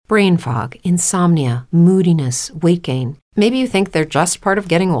brain fog, insomnia, moodiness, weight gain. Maybe you think they're just part of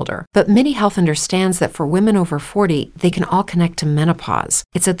getting older, but MIDI Health understands that for women over 40, they can all connect to menopause.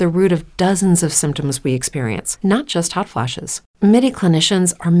 It's at the root of dozens of symptoms we experience, not just hot flashes. MIDI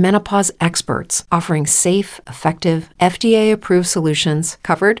clinicians are menopause experts, offering safe, effective, FDA-approved solutions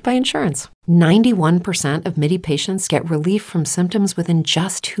covered by insurance. 91% of MIDI patients get relief from symptoms within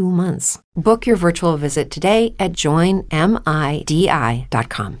just 2 months. Book your virtual visit today at joinmidi.com.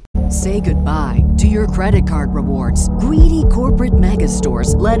 Say goodbye to your credit card rewards. Greedy corporate mega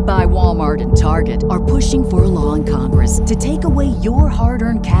stores, led by Walmart and Target, are pushing for a law in Congress to take away your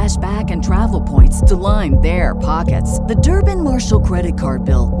hard-earned cash back and travel points to line their pockets. The Durbin-Marshall credit card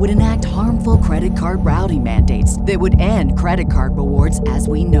bill would enact harmful credit card routing mandates that would end credit card rewards as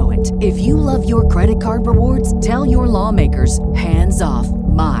we know it. If you love your credit card rewards, tell your lawmakers, hands off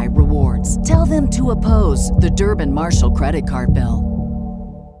my rewards. Tell them to oppose the Durbin-Marshall credit card bill.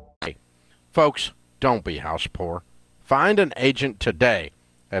 Folks, don't be house poor. Find an agent today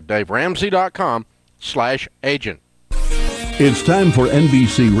at DaveRamsey.com/agent. It's time for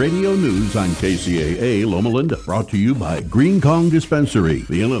NBC Radio News on KCAA Loma Linda. Brought to you by Green Kong Dispensary,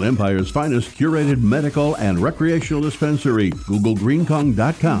 the Inland Empire's finest curated medical and recreational dispensary. Google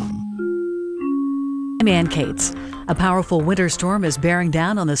greenkong.com. I'm Ann Cates. A powerful winter storm is bearing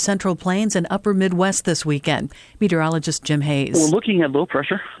down on the Central Plains and Upper Midwest this weekend. Meteorologist Jim Hayes. We're looking at low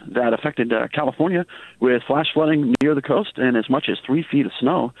pressure that affected California with flash flooding near the coast and as much as 3 feet of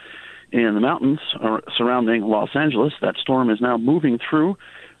snow in the mountains surrounding Los Angeles. That storm is now moving through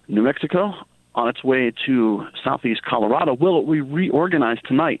New Mexico on its way to southeast Colorado. Will it reorganize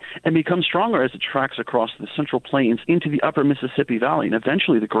tonight and become stronger as it tracks across the Central Plains into the upper Mississippi Valley and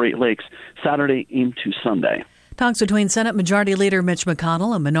eventually the Great Lakes Saturday into Sunday? Talks between Senate Majority Leader Mitch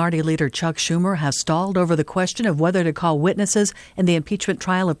McConnell and Minority Leader Chuck Schumer have stalled over the question of whether to call witnesses in the impeachment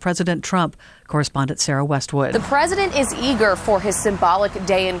trial of President Trump. Correspondent Sarah Westwood. The president is eager for his symbolic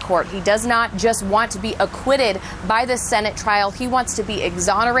day in court. He does not just want to be acquitted by the Senate trial. He wants to be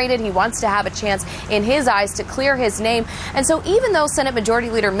exonerated. He wants to have a chance, in his eyes, to clear his name. And so even though Senate Majority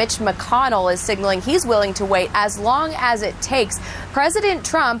Leader Mitch McConnell is signaling he's willing to wait as long as it takes, President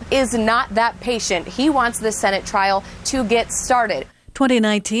Trump is not that patient. He wants the Senate trial to get started.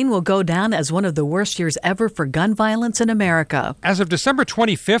 2019 will go down as one of the worst years ever for gun violence in America. As of December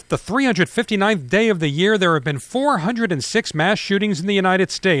 25th, the 359th day of the year, there have been 406 mass shootings in the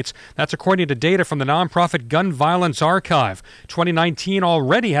United States. That's according to data from the nonprofit Gun Violence Archive. 2019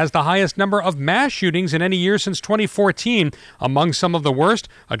 already has the highest number of mass shootings in any year since 2014. Among some of the worst,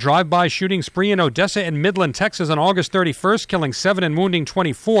 a drive-by shooting spree in Odessa and Midland, Texas on August 31st, killing 7 and wounding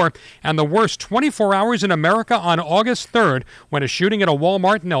 24. And the worst 24 hours in America on August 3rd, when a shooting at a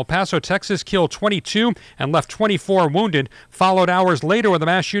Walmart in El Paso, Texas, killed 22 and left 24 wounded. Followed hours later with a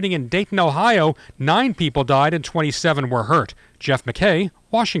mass shooting in Dayton, Ohio. 9 people died and 27 were hurt. Jeff McKay,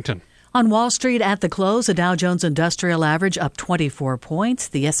 Washington. On Wall Street at the close, the Dow Jones Industrial Average up 24 points,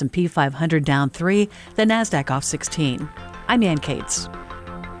 the S&P 500 down 3, the Nasdaq off 16. I'm Ann Cates.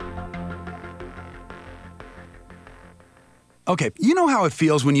 Okay, you know how it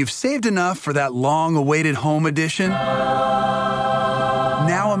feels when you've saved enough for that long-awaited home edition?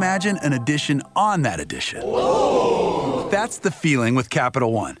 Now imagine an addition on that addition. Whoa. That's the feeling with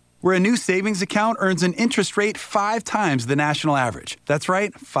Capital One, where a new savings account earns an interest rate 5 times the national average. That's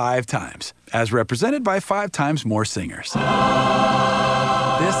right, 5 times, as represented by 5 times more singers.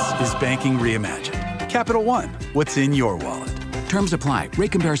 This is banking reimagined. Capital One, what's in your wallet? Terms apply.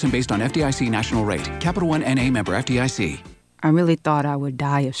 Rate comparison based on FDIC national rate. Capital One N.A. member FDIC. I really thought I would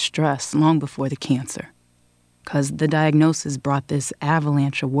die of stress long before the cancer, because the diagnosis brought this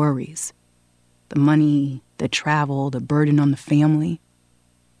avalanche of worries. The money, the travel, the burden on the family.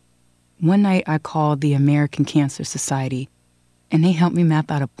 One night I called the American Cancer Society, and they helped me map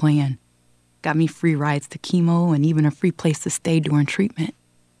out a plan. Got me free rides to chemo and even a free place to stay during treatment.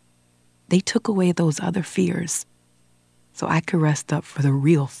 They took away those other fears, so I could rest up for the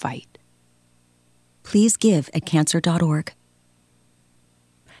real fight. Please give at cancer.org.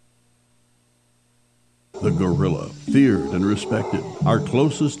 The gorilla, feared and respected, our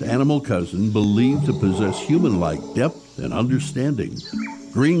closest animal cousin believed to possess human-like depth and understanding.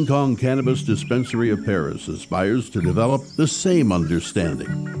 Green Kong Cannabis Dispensary of Paris aspires to develop the same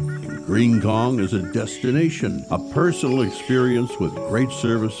understanding. Green Kong is a destination, a personal experience with great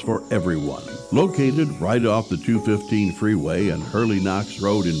service for everyone. Located right off the 215 freeway and Hurley Knox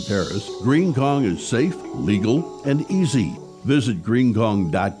Road in Paris, Green Kong is safe, legal, and easy. Visit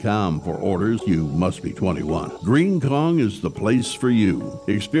GreenKong.com for orders. You must be 21. Green Kong is the place for you.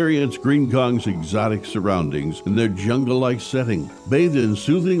 Experience Green Kong's exotic surroundings in their jungle-like setting. Bathed in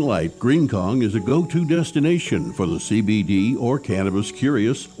soothing light, Green Kong is a go-to destination for the CBD or cannabis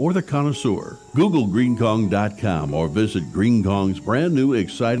curious or the connoisseur. Google GreenKong.com or visit Green Kong's brand new,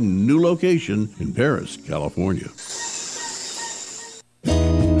 exciting new location in Paris, California.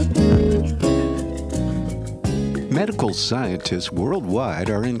 Medical scientists worldwide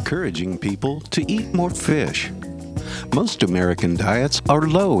are encouraging people to eat more fish. Most American diets are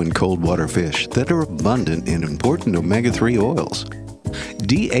low in cold water fish that are abundant in important omega-3 oils.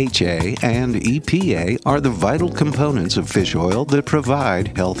 DHA and EPA are the vital components of fish oil that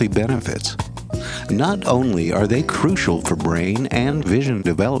provide healthy benefits. Not only are they crucial for brain and vision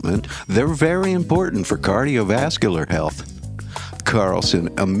development, they're very important for cardiovascular health. Carlson,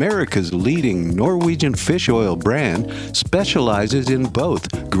 America's leading Norwegian fish oil brand, specializes in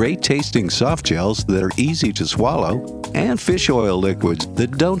both great-tasting soft gels that are easy to swallow and fish oil liquids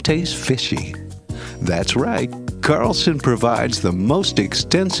that don't taste fishy. That's right, Carlson provides the most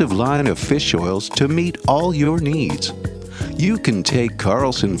extensive line of fish oils to meet all your needs. You can take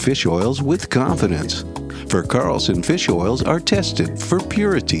Carlson fish oils with confidence, for Carlson fish oils are tested for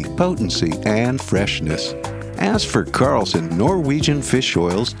purity, potency, and freshness. Ask for Carlson Norwegian fish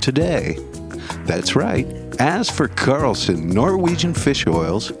oils today. That's right, ask for Carlson Norwegian fish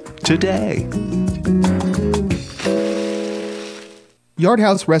oils today. Yard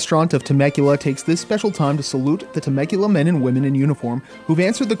House Restaurant of Temecula takes this special time to salute the Temecula men and women in uniform who've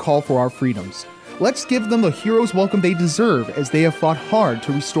answered the call for our freedoms. Let's give them the hero's welcome they deserve as they have fought hard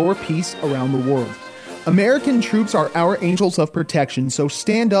to restore peace around the world. American troops are our angels of protection, so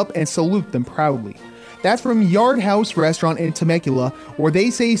stand up and salute them proudly. That's from Yard House Restaurant in Temecula, where they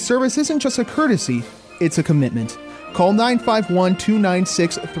say service isn't just a courtesy, it's a commitment. Call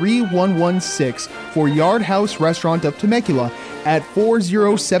 951-296-3116 for Yard House Restaurant of Temecula at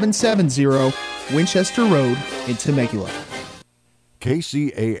 40770 Winchester Road in Temecula.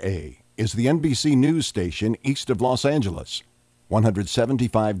 KCAA is the NBC News station east of Los Angeles.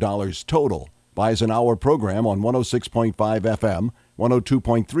 $175 total buys an hour program on 106.5 FM,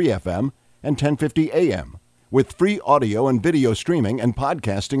 102.3 FM, and 1050 AM, with free audio and video streaming and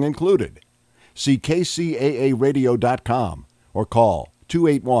podcasting included. See kcaaradio.com or call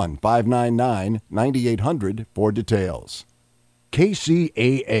 281-599-9800 for details.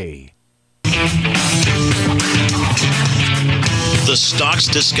 KCAA. The stocks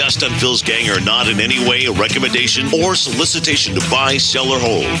discussed on Phil's Gang are not in any way a recommendation or solicitation to buy, sell, or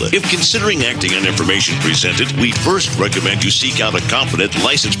hold. If considering acting on information presented, we first recommend you seek out a competent,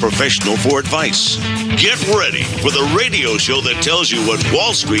 licensed professional for advice. Get ready for the radio show that tells you what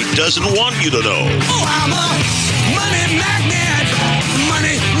Wall Street doesn't want you to know. Oh, I'm a money magnet.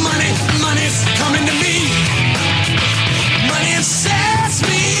 Money, money, money's coming to me. Money sets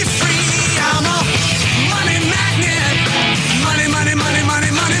me free. I'm a money magnet. Money, money, money,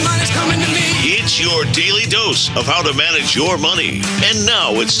 money, money, money's coming to me. It's your daily dose of how to manage your money. And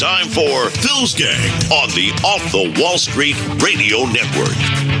now it's time for Phil's Gang on the Off the Wall Street Radio Network.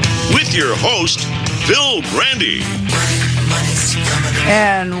 With your host, Phil Grandy.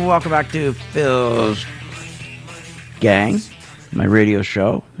 And welcome back to Phil's Gang, my radio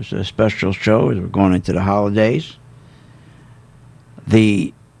show. It's a special show as we're going into the holidays.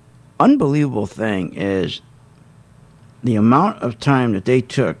 The unbelievable thing is the amount of time that they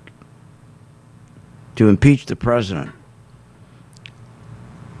took to impeach the president.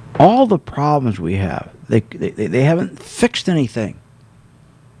 All the problems we have, they haven't fixed anything.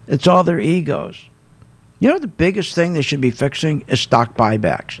 It's all their egos. You know the biggest thing they should be fixing is stock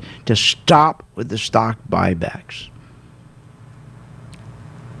buybacks. To stop with the stock buybacks.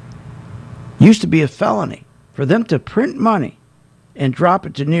 Used to be a felony. For them to print money and drop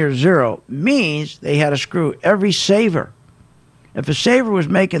it to near zero means they had to screw every saver. If a saver was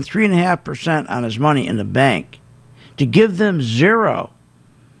making 3.5% on his money in the bank, to give them zero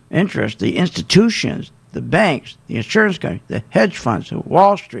interest, the institutions, the banks, the insurance companies, the hedge funds,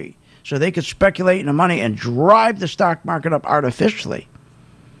 Wall Street, so they could speculate in the money and drive the stock market up artificially,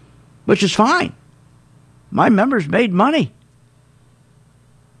 which is fine. My members made money.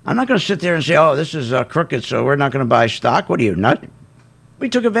 I'm not going to sit there and say, oh, this is crooked, so we're not going to buy stock. What are you, nut? We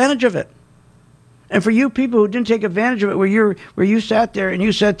took advantage of it. And for you people who didn't take advantage of it, where you sat there and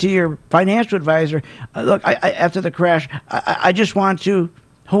you said to your financial advisor, look, I after the crash, I just want to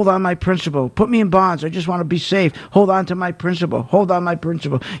hold on my principal. Put me in bonds. I just want to be safe. Hold on to my principal. Hold on my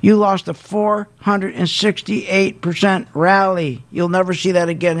principal. You lost a 468% rally. You'll never see that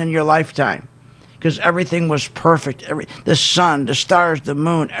again in your lifetime. because everything was perfect. The sun, the stars, the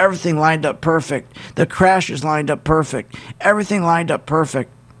moon, everything lined up perfect. The crashes lined up perfect. Everything lined up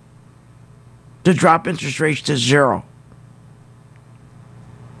perfect to drop interest rates to zero.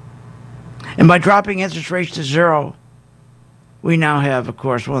 And by dropping interest rates to zero, we now have, of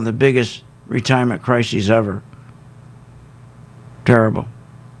course, one of the biggest retirement crises ever. Terrible.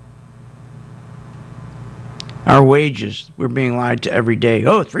 Our wages, we're being lied to every day.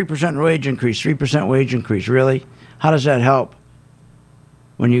 Oh, 3% wage increase, 3% wage increase. Really? How does that help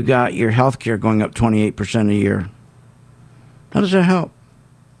when you got your health care going up 28% a year? How does that help?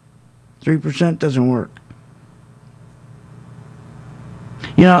 3% doesn't work.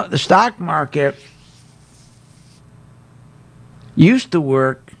 You know, the stock market used to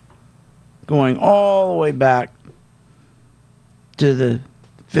work going all the way back to the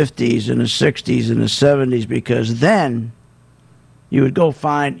 50s and the 60s and the 70s, because then you would go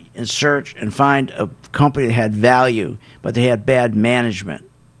find and search and find a company that had value, but they had bad management.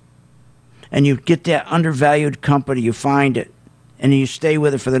 And you get that undervalued company, you find it, and you stay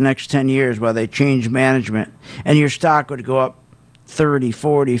with it for the next 10 years while they change management, and your stock would go up 30,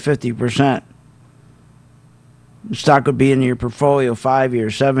 40, 50%. The stock would be in your portfolio 5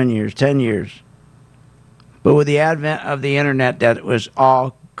 years, 7 years, 10 years. But with the advent of the internet, that was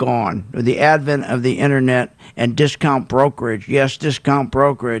all gone. With the advent of the internet and discount brokerage, yes, discount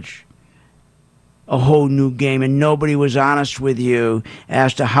brokerage, a whole new game, and nobody was honest with you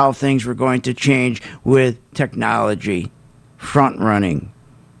as to how things were going to change with technology, front running,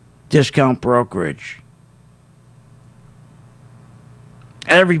 discount brokerage.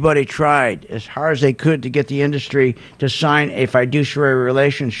 Everybody tried as hard as they could to get the industry to sign a fiduciary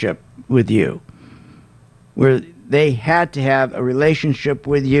relationship with you, where they had to have a relationship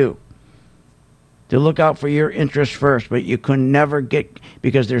with you to look out for your interests first, but you could never get,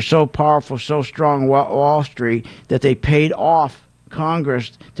 because they're so powerful, so strong, Wall Street, that they paid off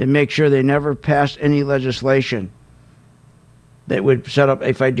Congress to make sure they never passed any legislation that would set up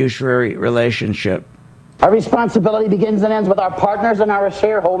a fiduciary relationship. Our responsibility begins and ends with our partners and our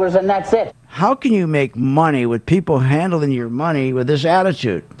shareholders, and that's it. How can you make money with people handling your money with this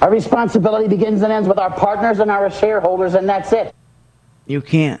attitude? Our responsibility begins and ends with our partners and our shareholders, and that's it. You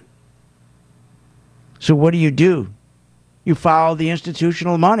can't. So what do? You follow the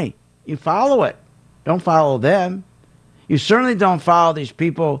institutional money. You follow it. Don't follow them. You certainly don't follow these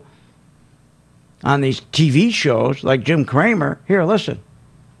people on these TV shows like Jim Cramer. Here, listen.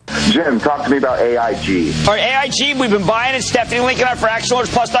 Jim, talk to me about AIG. All right, AIG, we've been buying it. Stephanie Lincoln for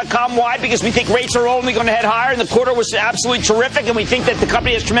ActionAlertsPlus.com. Why? Because we think rates are only going to head higher, and the quarter was absolutely terrific, and we think that the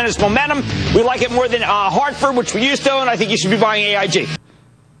company has tremendous momentum. We like it more than Hartford, which we used to own. I think you should be buying AIG.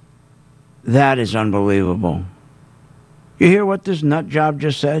 That is unbelievable. You hear what this nut job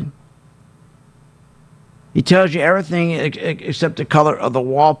just said? He tells you everything except the color of the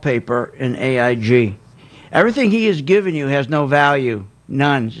wallpaper in AIG. Everything he has given you has no value.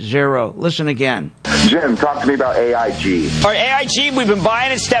 None. Zero. Listen again. Jim, talk to me about AIG. All right, AIG, we've been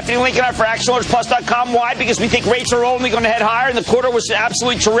buying it. Stephanie Lincoln for ActionAlertsPlus.com. Why? Because we think rates are only going to head higher, and the quarter was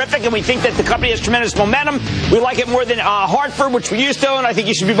absolutely terrific, and we think that the company has tremendous momentum. We like it more than Hartford, which we used to own. I think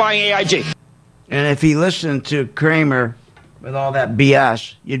you should be buying AIG. And if he listened to Cramer with all that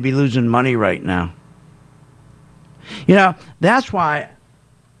BS, you'd be losing money right now. You know, that's why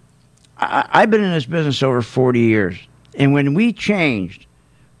I've been in this business over 40 years. And when we changed,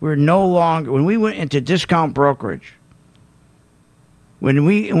 we're no longer, when we went into discount brokerage, when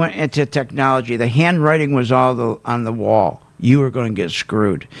we went into technology, the handwriting was all on the wall. You were going to get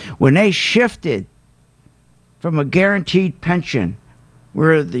screwed. When they shifted from a guaranteed pension,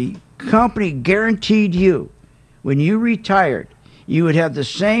 where the company guaranteed you, when you retired, you would have the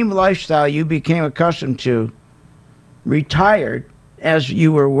same lifestyle you became accustomed to, retired, as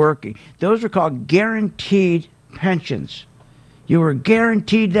you were working. Those are called guaranteed pensions. You were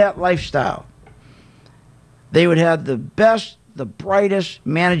guaranteed that lifestyle. They would have the best, the brightest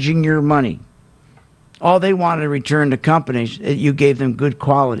managing your money. All they wanted to return to companies, you gave them good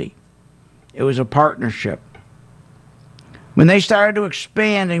quality. It was a partnership. When they started to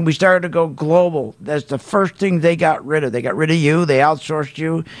expand and we started to go global, that's the first thing they got rid of. They got rid of you, they outsourced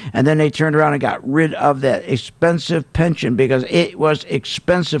you, and then they turned around and got rid of that expensive pension because it was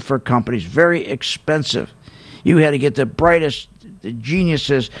expensive for companies, very expensive. You had to get the brightest, the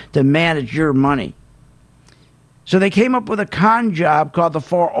geniuses to manage your money. So they came up with a con job called the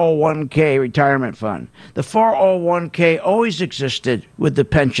 401k retirement fund. The 401k always existed with the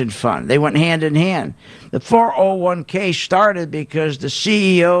pension fund. They went hand in hand. The 401k started because the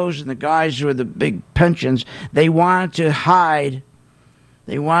CEOs and the guys who were the big pensions, they wanted to hide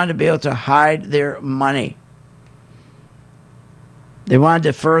They wanted to be able to hide their money. They wanted to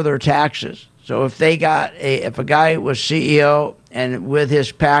defer their taxes. So if a guy was CEO and with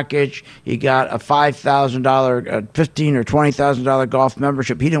his package he got a $5,000, $15,000 or $20,000 golf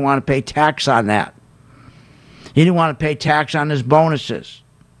membership, he didn't want to pay tax on that. He didn't want to pay tax on his bonuses.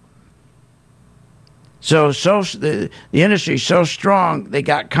 So the industry is so strong, they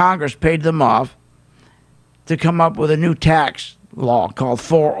got Congress paid them off to come up with a new tax law called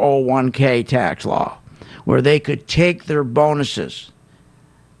 401k tax law, where they could take their bonuses.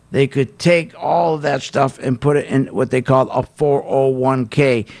 They could take all of that stuff and put it in what they called a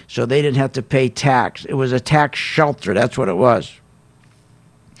 401k, so they didn't have to pay tax. It was a tax shelter. That's what it was.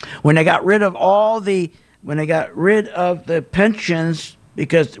 When they got rid of the pensions,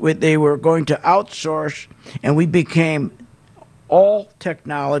 because they were going to outsource, and we became all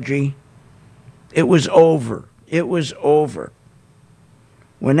technology, it was over. It was over.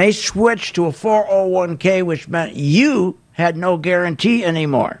 When they switched to a 401k, which meant you had no guarantee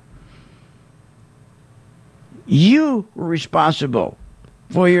anymore. You were responsible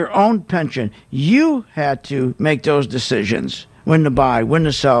for your own pension. You had to make those decisions, when to buy, when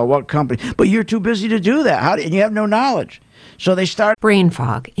to sell, what company. But you're too busy to do that. And you have no knowledge. So they start brain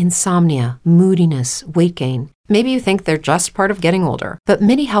fog, insomnia, moodiness, weight gain. Maybe you think they're just part of getting older, but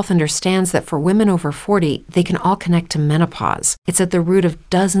MIDI Health understands that for women over 40, they can all connect to menopause. It's at the root of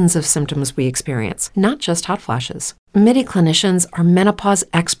dozens of symptoms we experience, not just hot flashes. MIDI clinicians are menopause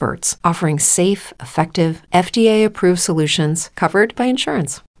experts, offering safe, effective, FDA-approved solutions covered by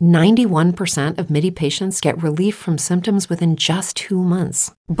insurance. 91% of MIDI patients get relief from symptoms within just 2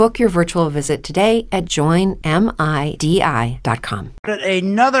 months. Book your virtual visit today at joinmidi.com.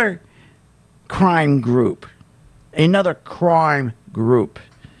 Another crime group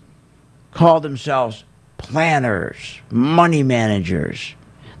called themselves planners, money managers.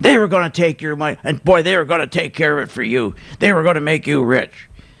 They were going to take your money, and boy, they were going to take care of it for you. They were going to make you rich.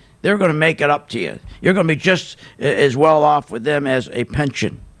 They were going to make it up to you. You're going to be just as well off with them as a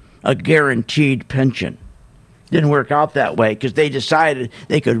pension, a guaranteed pension. Didn't work out that way because they decided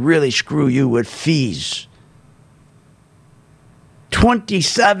they could really screw you with fees.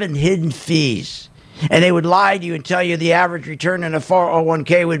 27 hidden fees. And they would lie to you and tell you the average return in a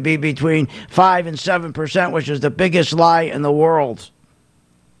 401k would be between 5 and 7%, which is the biggest lie in the world.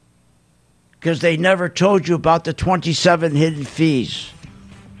 Because they never told you about the 27 hidden fees.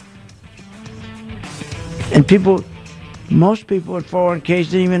 And most people in 401ks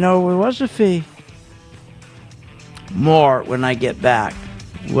didn't even know there was a fee. More when I get back.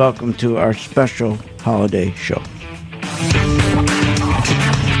 Welcome to our special holiday show.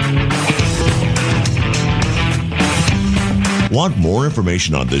 Want more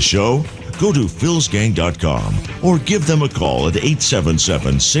information on this show? Go to philsgang.com or give them a call at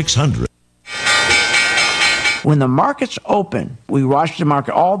 877-600. When the market's open, we watch the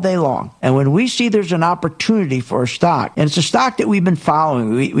market all day long. And when we see there's an opportunity for a stock, and it's a stock that we've been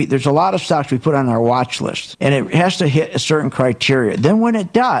following, there's a lot of stocks we put on our watch list, and it has to hit a certain criteria. Then when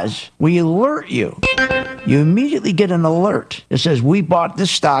it does, we alert you. You immediately get an alert that says, we bought this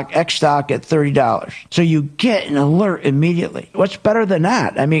stock, X stock, at $30. So you get an alert immediately. What's better than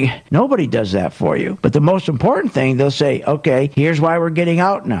that? I mean, nobody does that for you. But the most important thing, they'll say, okay, here's why we're getting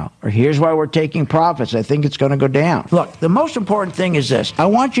out now, or here's why we're taking profits. I think it's going to go down. Look, the most important thing is this. I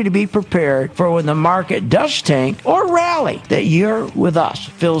want you to be prepared for when the market does tank or rally, that you're with us,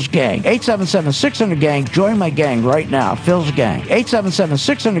 Phil's Gang. 877-600-GANG. Join my gang right now, Phil's Gang.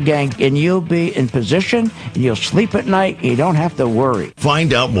 877-600-GANG, and you'll be in position, and you'll sleep at night, and you don't have to worry.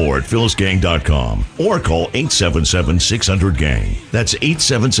 Find out more at philsgang.com or call 877-600-GANG. That's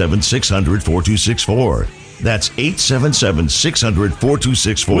 877-600-4264. That's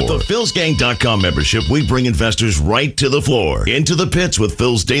 877-600-4264. With the philsgang.com membership, we bring investors right to the floor, into the pits with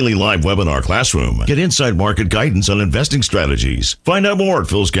Phil's daily live webinar classroom. Get inside market guidance on investing strategies. Find out more at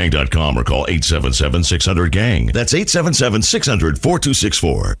philsgang.com or call 877-600-GANG. That's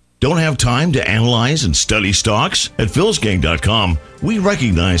 877-600-4264. Don't have time to analyze and study stocks? At philsgang.com, we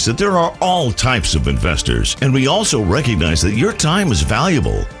recognize that there are all types of investors, and we also recognize that your time is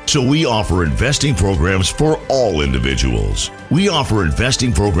valuable. So we offer investing programs for all individuals. We offer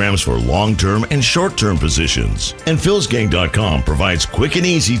investing programs for long-term and short-term positions. And philsgang.com provides quick and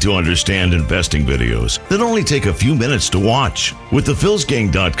easy to understand investing videos that only take a few minutes to watch. With the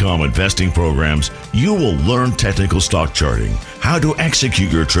philsgang.com investing programs, you will learn technical stock charting, how to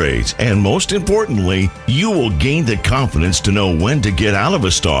execute your trades, and most importantly, you will gain the confidence to know when to get out of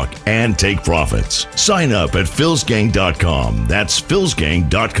a stock and take profits. Sign up at philsgang.com. That's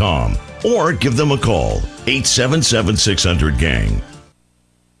philsgang.com. Or give them a call, 877-600-GANG.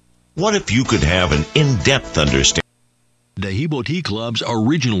 What if you could have an in-depth understanding? Dehibo Tea Club's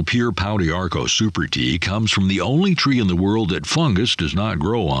original pure Pau d'Arco Super Tea comes from the only tree in the world that fungus does not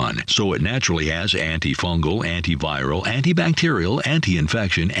grow on, so it naturally has antifungal, antiviral, antibacterial,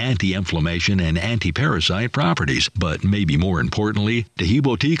 anti-infection, anti-inflammation, and anti-parasite properties. But maybe more importantly,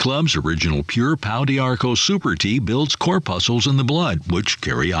 Dehibo Tea Club's original pure Pau d'Arco Super Tea builds corpuscles in the blood, which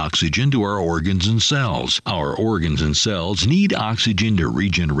carry oxygen to our organs and cells. Our organs and cells need oxygen to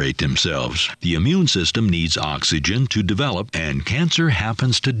regenerate themselves. The immune system needs oxygen to develop, and cancer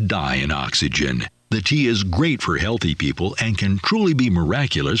happens to die in oxygen. The tea is great for healthy people and can truly be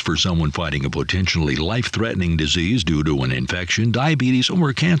miraculous for someone fighting a potentially life-threatening disease due to an infection, diabetes,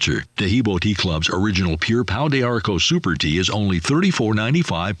 or cancer. Dehibo Tea Club's original pure Pau d'Arco Super Tea is only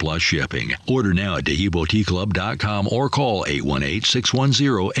 $34.95 plus shipping. Order now at DehiboTeaClub.com or call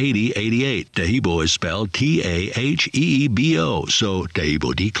 818-610-8088. Dehibo is spelled T-A-H-E-E-B-O, so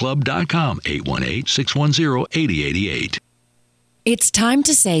DehiboTeaClub.com, 818-610-8088. It's time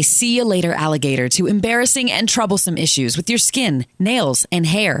to say see you later, alligator, to embarrassing and troublesome issues with your skin, nails, and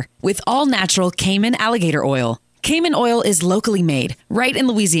hair with all-natural Cayman alligator oil. Cayman oil is locally made, right in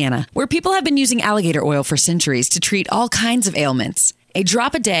Louisiana, where people have been using alligator oil for centuries to treat all kinds of ailments. A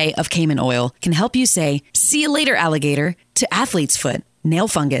drop a day of Cayman oil can help you say see you later, alligator, to athlete's foot, nail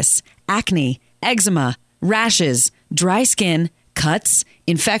fungus, acne, eczema, rashes, dry skin, cuts,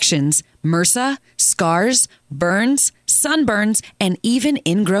 infections, MRSA, scars, burns, sunburns, and even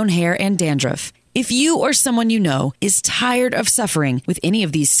ingrown hair and dandruff. If you or someone you know is tired of suffering with any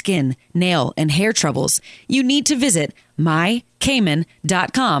of these skin, nail, and hair troubles, you need to visit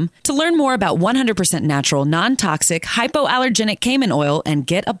mycayman.com to learn more about 100% natural, non-toxic, hypoallergenic Cayman oil and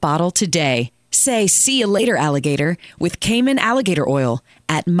get a bottle today. Say see you later, alligator, with Cayman alligator oil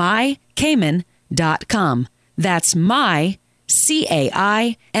at mycayman.com. That's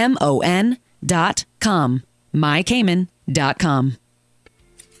mycayman.com. mycayman.com.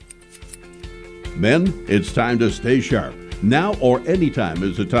 Men, it's time to stay sharp. Now or anytime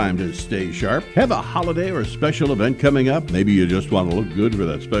is the time to stay sharp. Have a holiday or special event coming up? Maybe you just want to look good for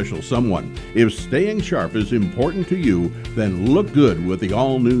that special someone. If staying sharp is important to you, then look good with the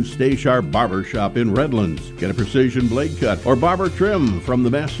all-new Stay Sharp Barber Shop in Redlands. Get a precision blade cut or barber trim from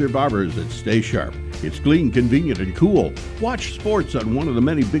the master barbers at Stay Sharp. It's clean, convenient, and cool. Watch sports on one of the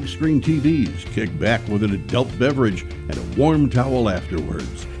many big screen TVs. Kick back with an adult beverage and a warm towel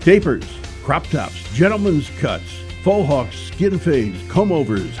afterwards. Tapers, crop tops, gentlemen's cuts, faux hawks, skin fades,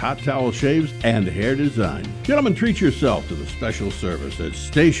 comb-overs, hot towel shaves, and hair design. Gentlemen, treat yourself to the special service at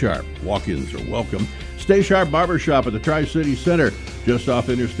Stay Sharp. Walk-ins are welcome. Stay Sharp Barbershop at the Tri-City Center, just off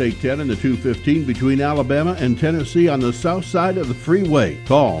Interstate 10 and the 215 between Alabama and Tennessee on the south side of the freeway.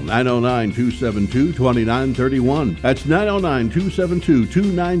 Call 909-272-2931. That's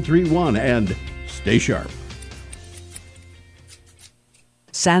 909-272-2931 and stay sharp.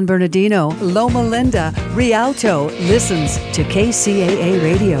 San Bernardino, Loma Linda, Rialto listens to KCAA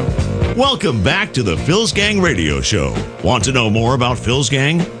Radio. Welcome back to the Phil's Gang Radio Show. Want to know more about Phil's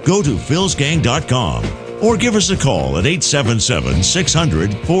Gang? Go to philsgang.com or give us a call at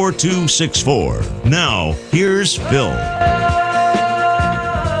 877-600-4264. Now, here's Phil.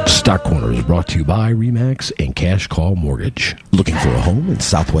 Stock Corner is brought to you by RE/MAX and Cash Call Mortgage. Looking for a home in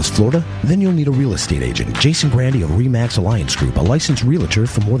Southwest Florida? Then you'll need a real estate agent. Jason Grandy of RE/MAX Alliance Group, a licensed realtor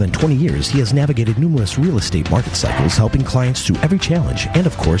for more than 20 years, he has navigated numerous real estate market cycles, helping clients through every challenge. And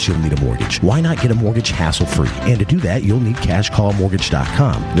of course, you'll need a mortgage. Why not get a mortgage hassle-free? And to do that, you'll need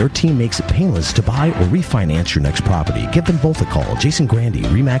CashCallMortgage.com. Their team makes it painless to buy or refinance your next property. Give them both a call. Jason Grandy,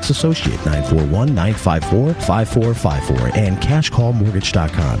 RE/MAX Associate, 941-954-5454, and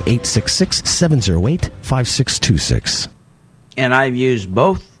CashCallMortgage.com. 866-708-5626. And I've used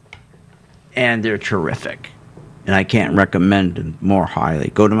both, and they're terrific. And I can't recommend them more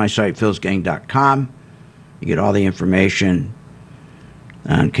highly. Go to my site, philsgang.com. You get all the information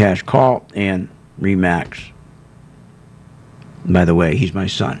on Cash Call and RE/MAX. By the way, he's my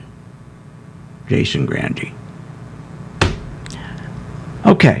son, Jason Grandy.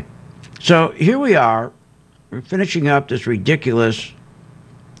 Okay, so here we are. We're finishing up this ridiculous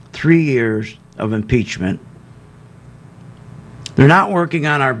 3 years of impeachment. They're not working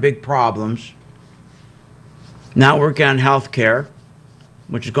on our big problems. Not working on health care,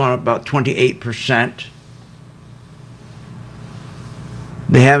 which has gone up about 28%.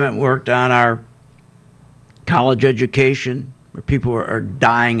 They haven't worked on our college education, where people are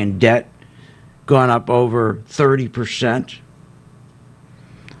dying in debt, gone up over 30%.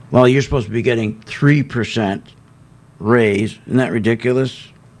 Well, you're supposed to be getting 3% raise. Isn't that ridiculous?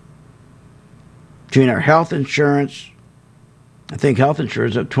 Between our health insurance, I think health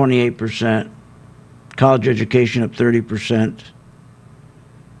insurance up 28%. College education up 30%.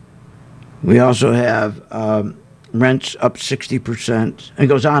 We also have rents up 60%. It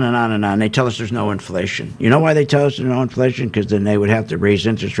goes on and on and on. They tell us there's no inflation. You know why they tell us there's no inflation? Because then they would have to raise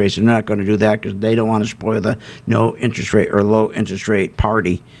interest rates, and they're not going to do that because they don't want to spoil the no interest rate or low interest rate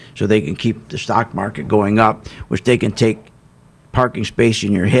party so they can keep the stock market going up, which they can take parking space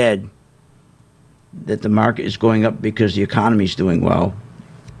in your head that the market is going up because the economy is doing well.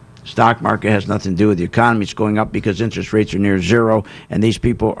 Stock market has nothing to do with the economy. It's going up because interest rates are near zero, and these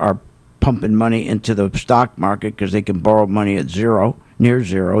people are pumping money into the stock market because they can borrow money at zero, near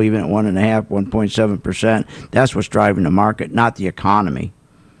zero, even at 1.5%, 1.7%. That's what's driving the market, not the economy.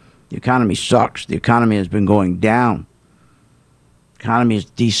 The economy sucks. The economy has been going down. The economy is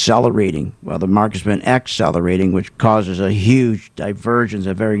decelerating while the market's been accelerating, which causes a huge divergence,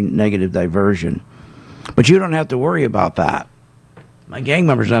 a very negative diversion. But you don't have to worry about that. My gang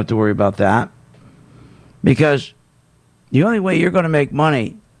members don't have to worry about that because the only way you're going to make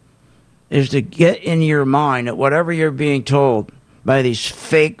money is to get in your mind that whatever you're being told by these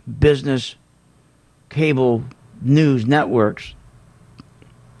fake business cable news networks,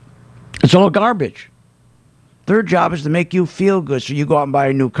 it's all garbage. Their job is to make you feel good, so you go out and buy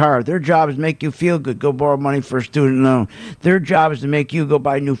a new car. Their job is to make you feel good, go borrow money for a student loan. Their job is to make you go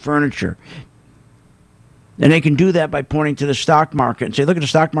buy new furniture. And they can do that by pointing to the stock market and say, look at the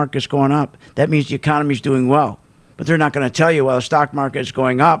stock market's going up. That means the economy's doing well. But they're not going to tell you, well, the stock market's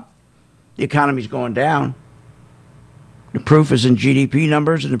going up, the economy's going down. The proof is in GDP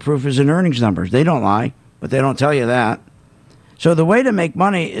numbers and the proof is in earnings numbers. They don't lie, but they don't tell you that. So the way to make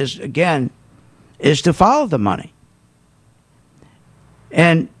money is, again, is to follow the money.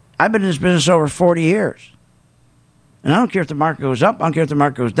 And I've been in this business over 40 years. And I don't care if the market goes up. I don't care if the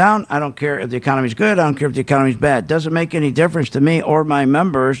market goes down. I don't care if the economy's good. I don't care if the economy's bad. It doesn't make any difference to me or my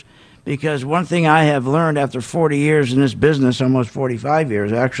members, because one thing I have learned after 40 years in this business, almost 45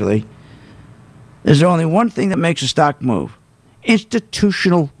 years actually, is there only one thing that makes a stock move: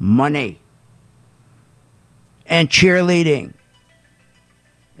 institutional money and cheerleading.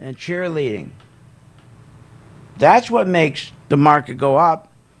 And cheerleading. That's what makes the market go up.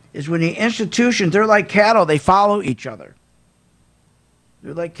 Is when the institutions, they're like cattle, they follow each other.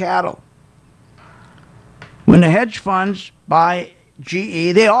 They're like cattle. When the hedge funds buy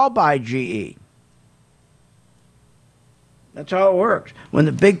GE, they all buy GE. That's how it works. When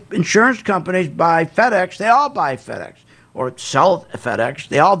the big insurance companies buy FedEx, they all buy FedEx. Or sell FedEx,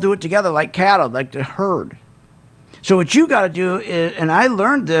 they all do it together like cattle, like the herd. So what you got to do is, and I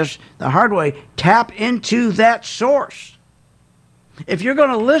learned this the hard way, tap into that source. If you're going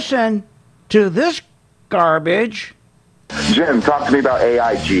to listen to this garbage... Jim, talk to me about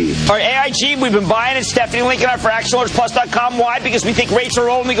AIG. All right, AIG, we've been buying it. Stephanie Lincoln on for ActionAlertsPlus.com. Why? Because we think rates are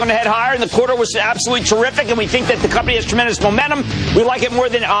only going to head higher, and the quarter was absolutely terrific, and we think that the company has tremendous momentum. We like it more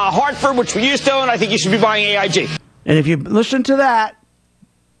than Hartford, which we used to, and I think you should be buying AIG. And if you listen to that,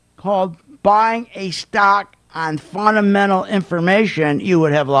 called buying a stock on fundamental information, you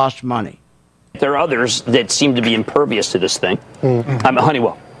would have lost money. There are others that seem to be impervious to this thing. Mm-hmm. I mean,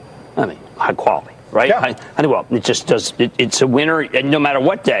 Honeywell. I mean, high quality, right? Yeah. Honeywell, it just does. It's a winner, and no matter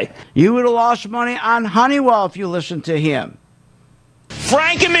what day. You would have lost money on Honeywell if you listened to him.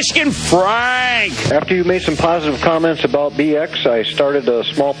 Frank in Michigan. Frank! After you made some positive comments about BX, I started a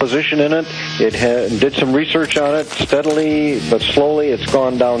small position in it. Did some research on it steadily, but slowly. It's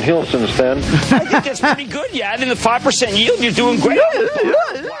gone downhill since then. I think that's pretty good. Yeah, and in the 5% yield, you're doing great.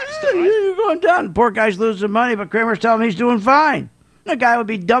 You're going down. The poor guy's losing money, but Kramer's telling him he's doing fine. The guy would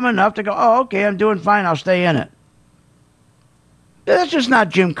be dumb enough to go, oh, okay, I'm doing fine. I'll stay in it. That's just not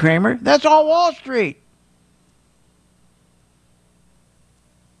Jim Cramer. That's all Wall Street.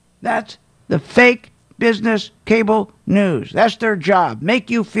 That's the fake business cable news. That's their job. Make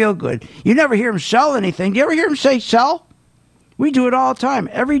you feel good. You never hear them sell anything. Do you ever hear them say sell? We do it all the time.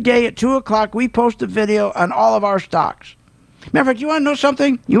 Every day at 2 o'clock, we post a video on all of our stocks. Matter of fact, you want to know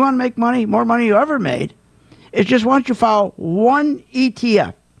something? You want to make money, more money you ever made? It's just once you follow one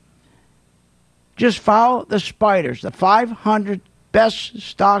ETF. Just follow the spiders, the 500 best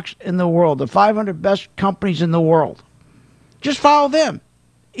stocks in the world, the 500 best companies in the world. Just follow them.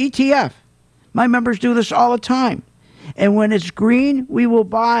 ETF. My members do this all the time. And when it's green, we will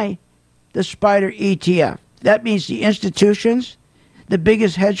buy the SPDR ETF. That means the institutions, the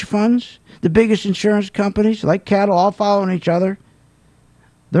biggest hedge funds, the biggest insurance companies, like cattle, all following each other.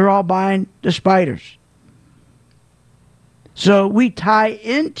 They're all buying the SPDRs. So we tie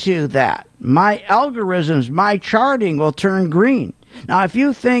into that. My algorithms, my charting will turn green. Now, if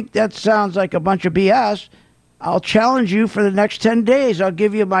you think that sounds like a bunch of BS, I'll challenge you for the next 10 days. I'll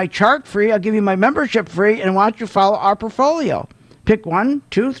give you my chart free. I'll give you my membership free. And why don't you follow our portfolio? Pick 1,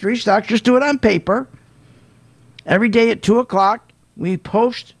 2, 3 stocks. Just do it on paper. Every day at 2 o'clock, we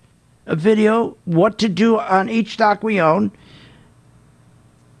post a video, what to do on each stock we own.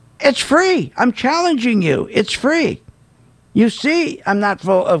 It's free. I'm challenging you. It's free. You see, I'm not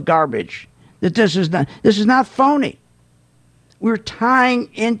full of garbage. That this is not phony. We're tying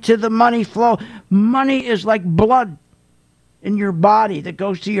into the money flow. Money is like blood in your body that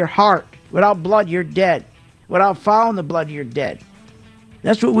goes to your heart. Without blood, you're dead. Without following the blood, you're dead.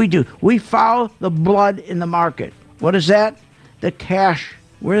 That's what we do. We follow the blood in the market. What is that? The cash.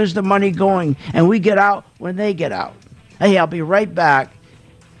 Where is the money going? And we get out when they get out. Hey, I'll be right back.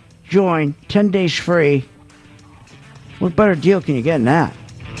 Join 10 days free. What better deal can you get than that?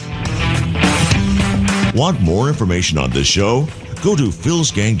 Want more information on this show? Go to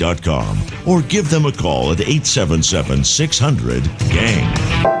philsgang.com or give them a call at 877-600-GANG.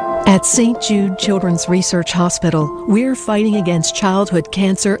 At St. Jude Children's Research Hospital, we're fighting against childhood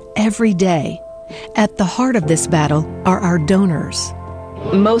cancer every day. At the heart of this battle are our donors.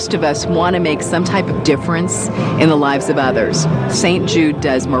 Most of us want to make some type of difference in the lives of others. St. Jude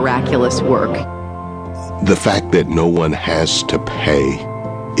does miraculous work. The fact that no one has to pay,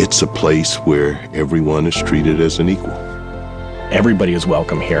 it's a place where everyone is treated as an equal. Everybody is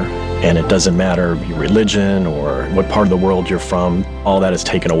welcome here, and it doesn't matter your religion or what part of the world you're from. All that is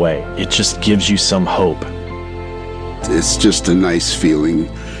taken away. It just gives you some hope. It's just a nice feeling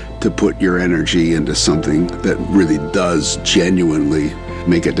to put your energy into something that really does genuinely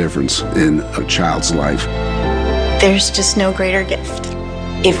make a difference in a child's life. There's just no greater gift.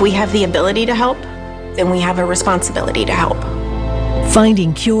 If we have the ability to help, then we have a responsibility to help.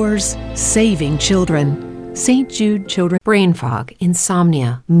 Finding cures, saving children. St. Jude Children. Brain fog,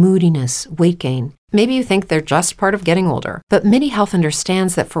 insomnia, moodiness, weight gain. Maybe you think they're just part of getting older, but MIDI Health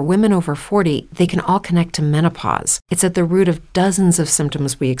understands that for women over 40, they can all connect to menopause. It's at the root of dozens of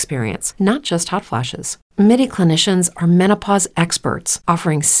symptoms we experience, not just hot flashes. MIDI clinicians are menopause experts,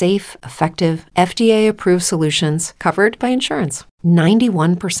 offering safe, effective, FDA-approved solutions covered by insurance.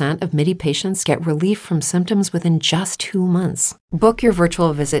 91% of MIDI patients get relief from symptoms within just 2 months. Book your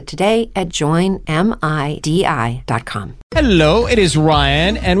virtual visit today at joinmidi.com. Hello, it is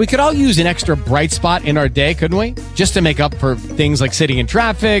Ryan, and we could all use an extra bright spot in our day, couldn't we? Just to make up for things like sitting in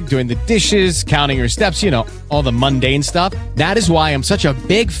traffic, doing the dishes, counting your steps, all the mundane stuff. That is why I'm such a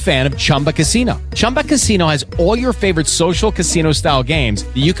big fan of Chumba Casino. Chumba Casino has all your favorite social casino-style games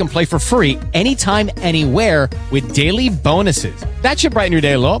that you can play for free anytime, anywhere with daily bonuses. That should brighten your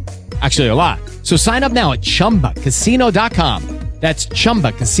day a little. Actually, a lot. So sign up now at ChumbaCasino.com. That's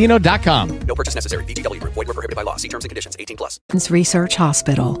ChumbaCasino.com. No purchase necessary. VGW Group. Void where prohibited by law. See terms and conditions. 18+. Research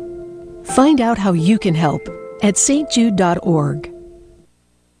Hospital. Find out how you can help at stjude.org.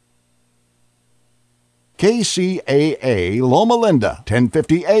 KCAA Loma Linda,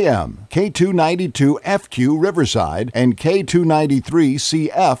 1050 AM, K292FQ Riverside, and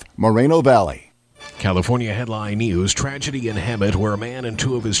K293CF Moreno Valley. California headline news, tragedy in Hemet where a man and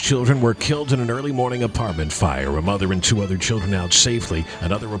 2 of his children were killed in an early morning apartment fire. A mother and 2 other children out safely.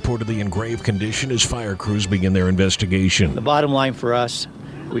 Another reportedly in grave condition as fire crews begin their investigation. The bottom line for us,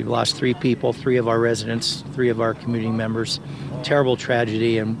 we've lost 3 people, 3 of our residents, 3 of our community members. Terrible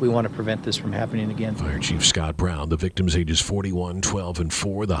tragedy, and we want to prevent this from happening again. Fire Chief Scott Brown, the victims ages 41, 12, and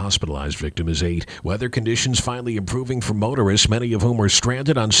 4. The hospitalized victim is 8. Weather conditions finally improving for motorists, many of whom were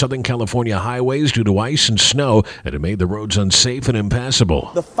stranded on Southern California highways due to ice and snow that had made the roads unsafe and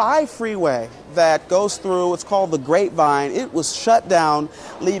impassable. The 5 freeway that goes through, it's called the Grapevine, it was shut down,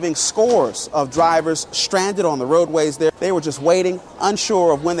 leaving scores of drivers stranded on the roadways there. They were just waiting,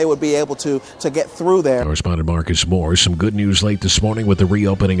 unsure of when they would be able to get through there. Correspondent Marcus Moore, some good news late this morning with the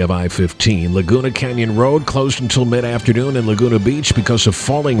reopening of I-15. Laguna Canyon Road closed until mid-afternoon in Laguna Beach because of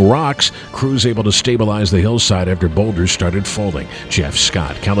falling rocks. Crews able to stabilize the hillside after boulders started falling. Jeff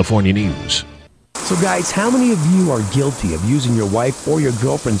Scott, California News. So guys, how many of you are guilty of using your wife or your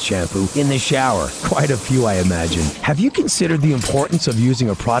girlfriend's shampoo in the shower? Quite a few, I imagine. Have you considered the importance of using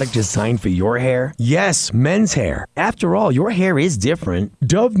a product designed for your hair? Yes, men's hair. After all, your hair is different.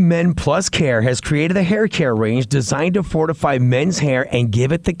 Dove Men Plus Care has created a hair care range designed to fortify men's hair and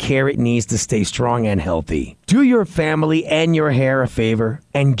give it the care it needs to stay strong and healthy. Do your family and your hair a favor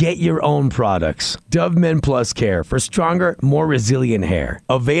and get your own products. Dove Men Plus Care for stronger, more resilient hair.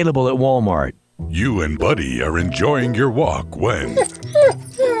 Available at Walmart. You and Buddy are enjoying your walk when...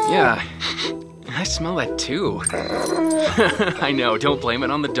 Yeah, I smell that too. I know, don't blame it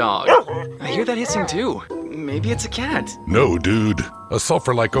on the dog. I hear that hissing too. Maybe it's a cat. No, dude. A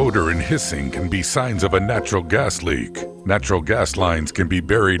sulfur-like odor and hissing can be signs of a natural gas leak. Natural gas lines can be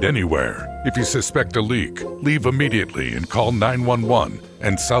buried anywhere. If you suspect a leak, leave immediately and call 911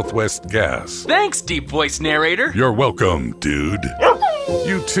 and Southwest Gas. Thanks, deep voice narrator. You're welcome, dude.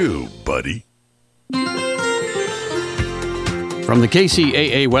 You too, buddy. From the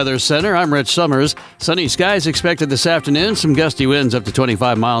KCAA Weather Center, I'm Rich Summers. Sunny skies expected this afternoon. Some gusty winds up to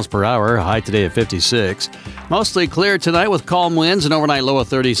 25 miles per hour. High today at 56. Mostly clear tonight with calm winds, an overnight low of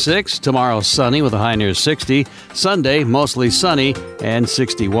 36. Tomorrow sunny with a high near 60. Sunday mostly sunny and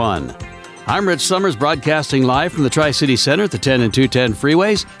 61. I'm Rich Summers, broadcasting live from the Tri-City Center at the 10 and 210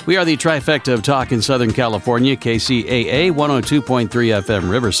 freeways. We are the trifecta of talk in Southern California, KCAA 102.3 FM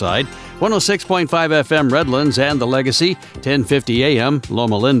Riverside, 106.5 FM Redlands, and The Legacy, 1050 AM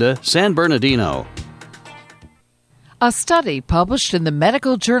Loma Linda, San Bernardino. A study published in the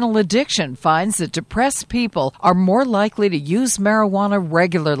medical journal Addiction finds that depressed people are more likely to use marijuana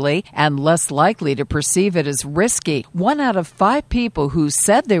regularly and less likely to perceive it as risky. 1 out of 5 people who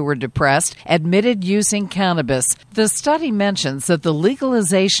said they were depressed admitted using cannabis. The study mentions that the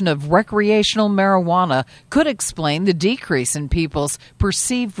legalization of recreational marijuana could explain the decrease in people's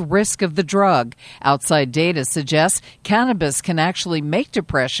perceived risk of the drug. Outside data suggests cannabis can actually make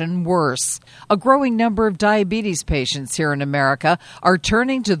depression worse. A growing number of diabetes patients here in America are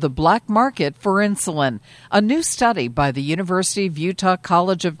turning to the black market for insulin. A new study by the University of Utah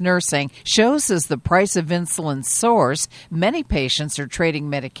College of Nursing shows as the price of insulin soars, many patients are trading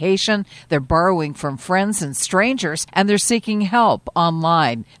medication, they're borrowing from friends and strangers, and they're seeking help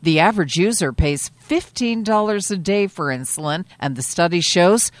online. The average user pays $15 a day for insulin, and the study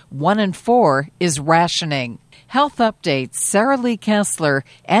shows 1 in 4 is rationing. Health updates, Sarah Lee Kessler,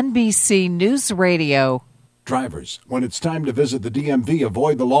 NBC News Radio. Drivers, when it's time to visit the DMV,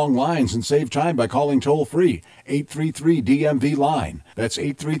 avoid the long lines and save time by calling toll-free 833-DMV-LINE. That's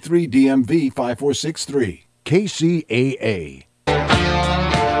 833-DMV-5463. KCAA.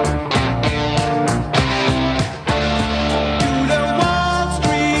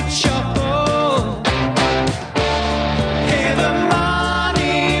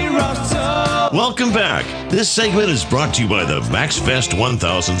 Welcome back. This segment is brought to you by the MaxFest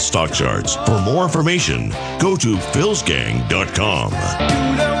 1000 stock charts. For more information, go to philsgang.com.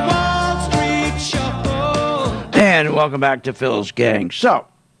 And welcome back to Phil's Gang. So,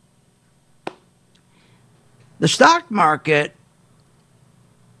 the stock market,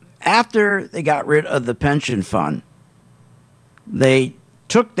 after they got rid of the pension fund, they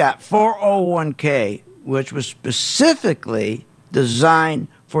took that 401k, which was specifically designed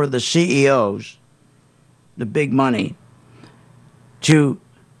for the CEOs, the big money, to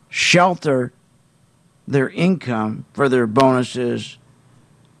shelter their income for their bonuses,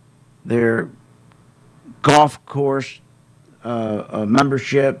 their golf course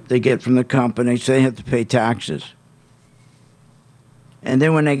membership they get from the company, so they have to pay taxes. And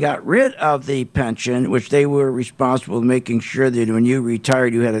then when they got rid of the pension, which they were responsible for making sure that when you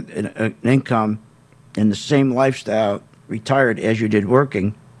retired, you had an income in the same lifestyle retired as you did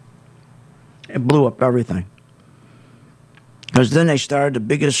working, it blew up everything. Because then they started the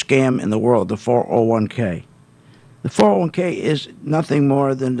biggest scam in the world, the 401k. The 401k is nothing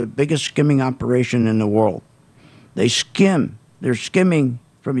more than the biggest skimming operation in the world. They skim. They're skimming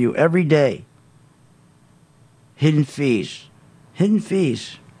from you every day. Hidden fees. Hidden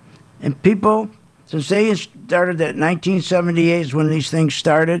fees. And people, since they started at 1978 is when these things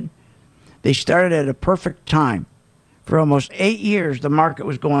started, they started at a perfect time. For almost 8 years, the market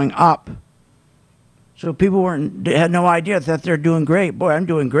was going up. So people had no idea that they're doing great. Boy, I'm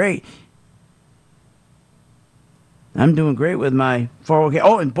doing great. I'm doing great with my 401k.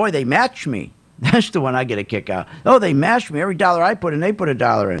 Oh, and boy, they match me. That's the one I get a kick out. Oh, they match me. Every dollar I put in, they put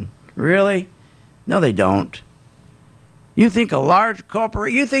 $1 in. Really? No, they don't. You think a large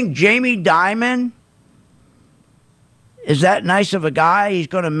corporate, you think Jamie Dimon is that nice of a guy? He's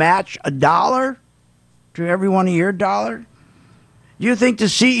going to match $1 to every one of your dollars? You think the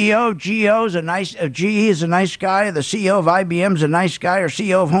CEO of GE is a nice guy, the CEO of IBM is a nice guy, or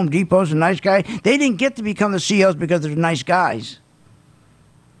CEO of Home Depot is a nice guy? They didn't get to become the CEOs because they're nice guys.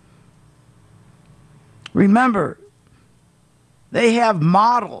 Remember, they have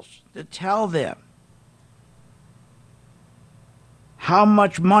models that tell them how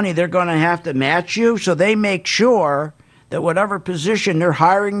much money they're going to have to match you, so they make sure that whatever position they're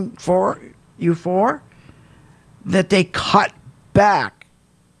hiring for you for, that they cut back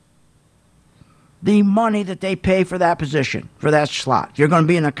the money that they pay for that position, for that slot. If you're going to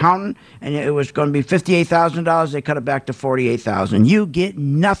be an accountant and it was going to be $58,000, they cut it back to $48,000. You get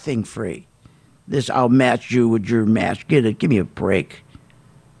nothing free. This I'll match you with your match. Give me a break.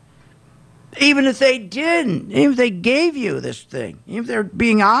 Even if they didn't, even if they gave you this thing, even if they're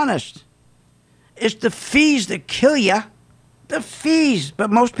being honest, it's the fees that kill you. The fees.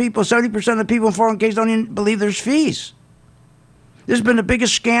 But most people, 70% of the people in 401ks don't even believe there's fees. This has been the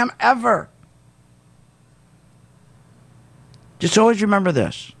biggest scam ever. Just always remember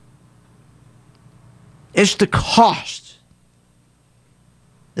this. It's the cost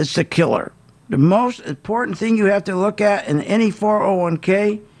that's the killer. The most important thing you have to look at in any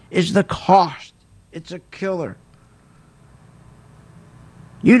 401k is the cost. It's a killer.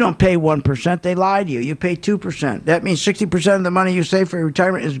 You don't pay 1%. They lie to you. You pay 2%. That means 60% of the money you save for your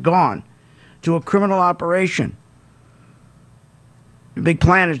retirement is gone to a criminal operation. The big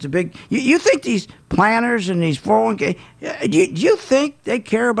planners, you think these planners and these 401k, do you think they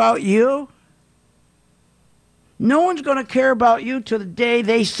care about you? No one's going to care about you till the day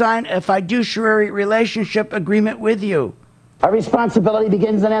they sign a fiduciary relationship agreement with you. Our responsibility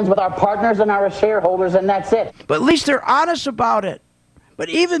begins and ends with our partners and our shareholders, and that's it. But at least they're honest about it. But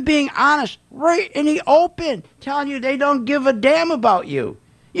even being honest, right in the open, telling you they don't give a damn about you,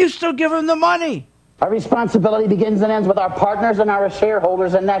 you still give them the money. Our responsibility begins and ends with our partners and our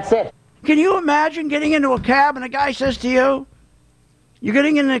shareholders, and that's it. Can you imagine getting into a cab and a guy says to you, you're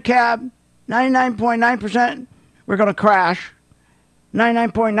getting in the cab, 99.9% we're going to crash,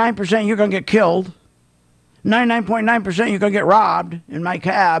 99.9% you're going to get killed, 99.9% you're going to get robbed in my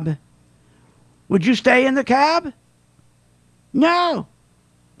cab. Would you stay in the cab? No.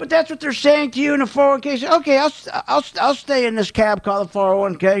 But that's what they're saying to you in a 401k. Say, okay, I'll stay in this cab called a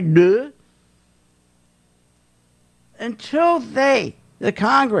 401k. Duh. Until the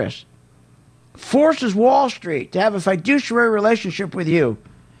Congress, forces Wall Street to have a fiduciary relationship with you,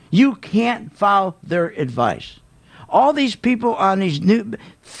 you can't follow their advice. All these people on these new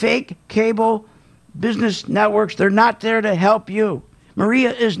fake cable business networks, they're not there to help you.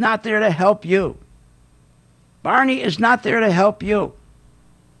 Maria is not there to help you. Barney is not there to help you.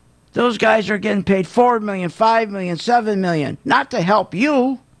 Those guys are getting paid $4 million, $5 million, $7 million, not to help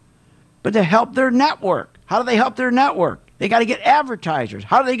you, but to help their network. How do they help their network? They got to get advertisers.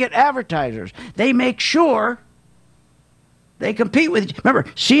 How do they get advertisers? They make sure they compete with. Remember,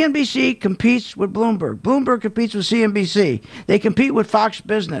 CNBC competes with Bloomberg. Bloomberg competes with CNBC. They compete with Fox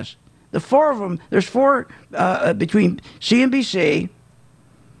Business. The four of them, there's four between CNBC,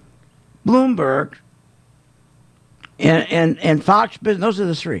 Bloomberg, and Fox Business. Those are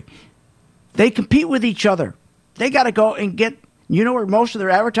the three. They compete with each other. They got to go and get, you know where most of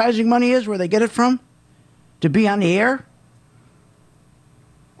their advertising money is, where they get it from? To be on the air?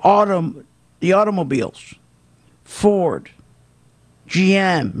 The automobiles. Ford,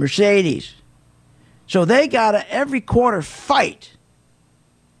 GM, Mercedes. So they got to every quarter fight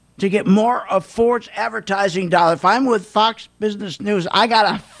to get more of Ford's advertising dollar. If I'm with Fox Business News, I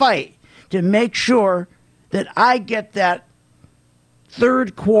got to fight to make sure that I get that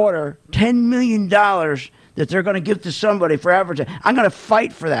third quarter $10 million that they're going to give to somebody for advertising. I'm going to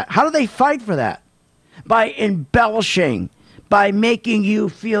fight for that. How do they fight for that? By embellishing, by making you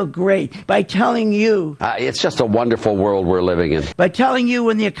feel great, by telling you. It's just a wonderful world we're living in. By telling you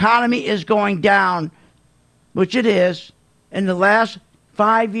when the economy is going down, which it is, in the last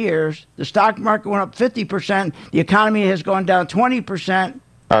 5 years, the stock market went up 50%, the economy has gone down 20%.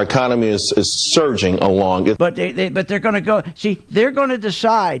 Our economy is surging along. But they're going to go. See, they're going to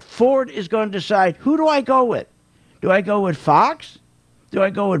decide. Ford is going to decide, who do I go with? Do I go with Fox? Do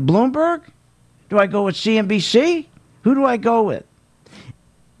I go with Bloomberg? Do I go with CNBC? Who do I go with?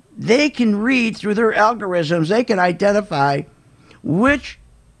 They can read through their algorithms. They can identify which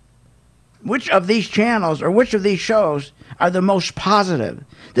of these channels or which of these shows are the most positive,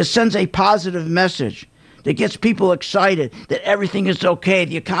 that sends a positive message, that gets people excited, that everything is okay,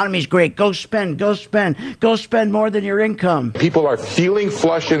 the economy's great, go spend more than your income. People are feeling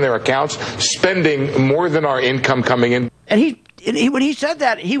flush in their accounts, spending more than our income coming in. And when he said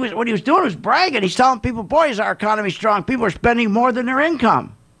that, what he was doing was bragging. He's telling people, boy, is our economy strong. People are spending more than their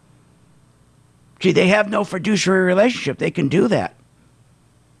income. Gee, they have no fiduciary relationship. They can do that.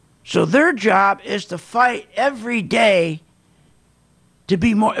 So their job is to fight every day to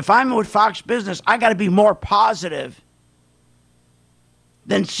be more. If I'm with Fox Business, I got to be more positive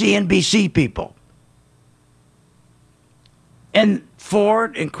than CNBC people. And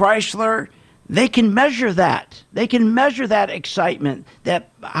Ford and Chrysler, they can measure that. They can measure that excitement, that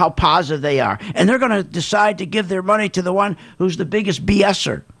how positive they are. And they're going to decide to give their money to the one who's the biggest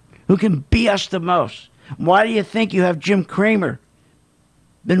BSer, who can BS the most. Why do you think you have Jim Cramer?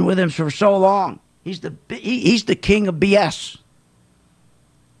 Been with him for so long. He's the king of BS.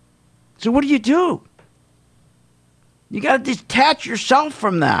 So what do? You got to detach yourself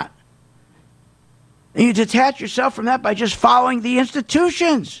from that. And you detach yourself from that by just following the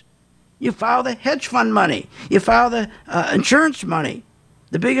institutions. You follow the hedge fund money. You follow the insurance money.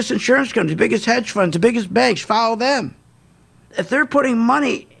 The biggest insurance companies, the biggest hedge funds, the biggest banks, follow them. If they're putting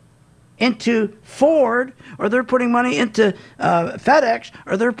money into Ford, or they're putting money into FedEx,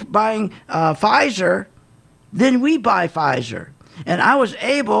 or they're buying Pfizer, then we buy Pfizer. And I was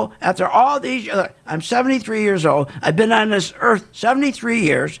able, after all these, I'm 73 years old. I've been on this earth 73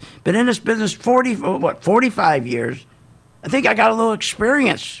 years, been in this business 45 years. I think I got a little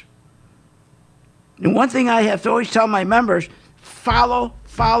experience. And one thing I have to always tell my members, follow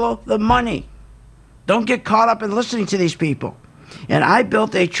the money. Don't get caught up in listening to these people. And I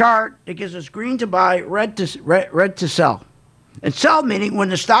built a chart that gives us green to buy, red to sell. And sell meaning when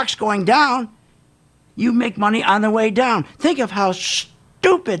the stock's going down, you make money on the way down. Think of how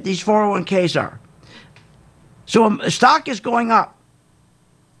stupid these 401ks are. So a stock is going up.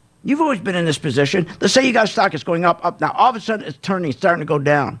 You've always been in this position. Let's say you got a stock that's going up. Now all of a sudden it's starting to go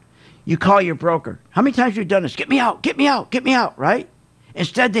down. You call your broker. How many times have you done this? Get me out, right?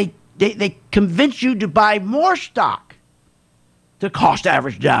 Instead, they convince you to buy more stock to cost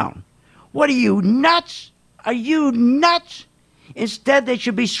average down. What are you, nuts? Are you nuts? Instead, they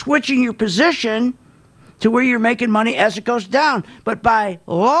should be switching your position to where you're making money as it goes down. But by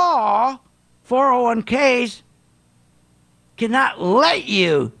law, 401ks cannot let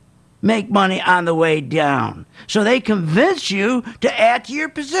you make money on the way down. So they convince you to add to your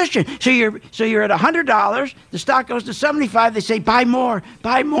position. So you're at $100, the stock goes to $75, they say buy more,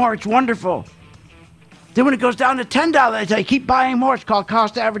 it's wonderful. Then when it goes down to $10, they say keep buying more. It's called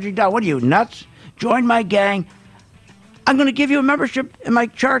cost averaging down. What are you, nuts? Join my gang. I'm going to give you a membership, and my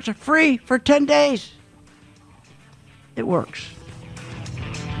charts are free for 10 days. It works.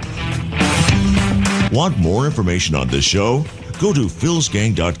 Want more information on this show? Go to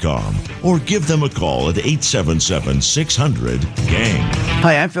philsgang.com or give them a call at 877-600-GANG.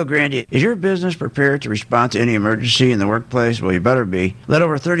 Hi, I'm Phil Grandy. Is your business prepared to respond to any emergency in the workplace? Well, you better be. Let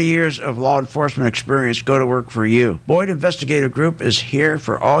over 30 years of law enforcement experience go to work for you. Boyd Investigative Group is here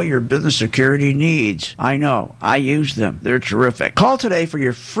for all your business security needs. I know. I use them. They're terrific. Call today for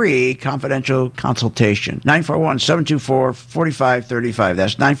your free confidential consultation. 941-724-4535.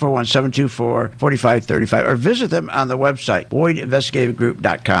 That's 941-724-4535. Or visit them on the website,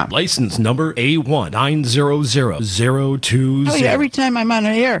 BoydInvestigativeGroup.com. License number A1900020. Oh, yeah, every time I'm on the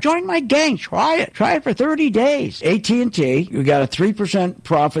air, join my gang. Try it. Try it for 30 days. AT&T, we got a 3%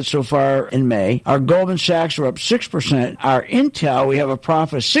 profit so far in May. Our Goldman Sachs are up 6%. Our Intel, we have a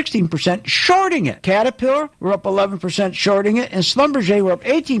profit of 16% shorting it. Caterpillar, we're up 11% shorting it. And Schlumberger, we're up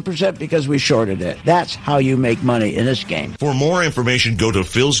 18% because we shorted it. That's how you make money in this game. For more information, go to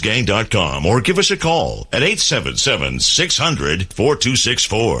philsgang.com or give us a call at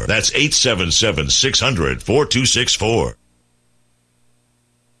 877-600-4264. That's 877-600-4264.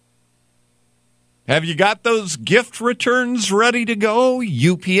 Have you got those gift returns ready to go?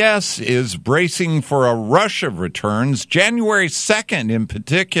 UPS is bracing for a rush of returns, January 2nd in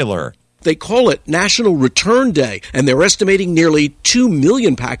particular. They call it National Return Day, and they're estimating nearly 2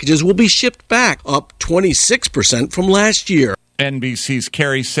 million packages will be shipped back, up 26% from last year. NBC's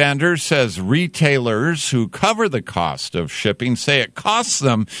Kerry Sanders says retailers who cover the cost of shipping say it costs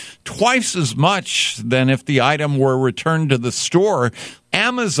them twice as much than if the item were returned to the store.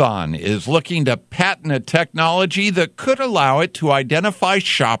 Amazon is looking to patent a technology that could allow it to identify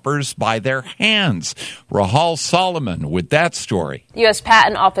shoppers by their hands. Rahal Solomon with that story. The U.S.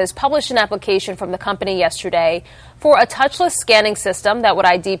 Patent Office published an application from the company yesterday for a touchless scanning system that would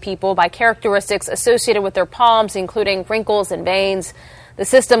ID people by characteristics associated with their palms, including wrinkles and veins. The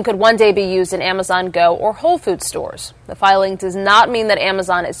system could one day be used in Amazon Go or Whole Foods stores. The filing does not mean that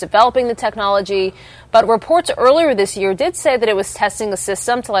Amazon is developing the technology, but reports earlier this year did say that it was testing a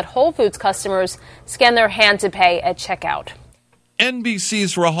system to let Whole Foods customers scan their hand to pay at checkout.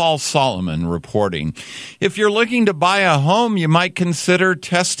 NBC's Rahal Solomon reporting. If you're looking to buy a home, you might consider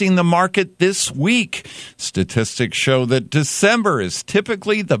testing the market this week. Statistics show that December is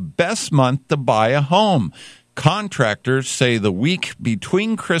typically the best month to buy a home. Contractors say the week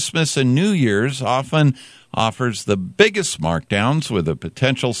between Christmas and New Year's often offers the biggest markdowns, with a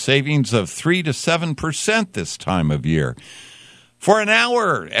potential savings of 3 to 7% this time of year. For an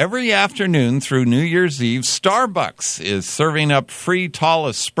hour every afternoon through New Year's Eve, Starbucks is serving up free tall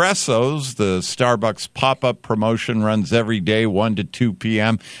espressos. The Starbucks pop-up promotion runs every day, 1 to 2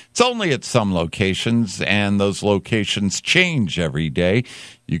 p.m. It's only at some locations, and those locations change every day.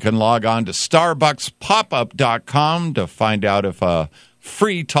 You can log on to StarbucksPopup.com to find out if a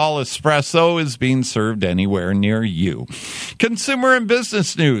Free tall espresso is being served anywhere near you. Consumer and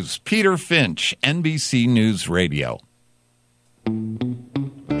business news. Peter Finch, NBC News Radio.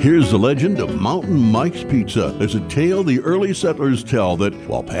 Here's the legend of Mountain Mike's Pizza. There's a tale the early settlers tell that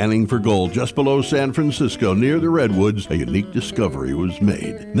while panning for gold just below San Francisco near the Redwoods, a unique discovery was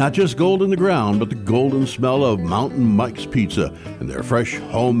made. Not just gold in the ground, but the golden smell of Mountain Mike's Pizza and their fresh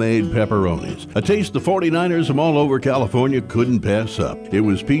homemade pepperonis. A taste the 49ers from all over California couldn't pass up. It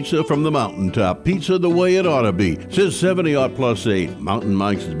was pizza from the mountaintop, pizza the way it ought to be. Says 70+8. Mountain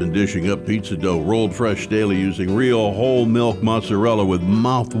Mike's has been dishing up pizza dough rolled fresh daily using real whole milk mozzarella with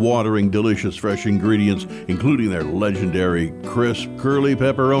mouth-watering, delicious, fresh ingredients, including their legendary, crisp, curly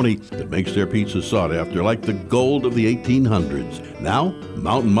pepperoni that makes their pizza sought after like the gold of the 1800s. Now,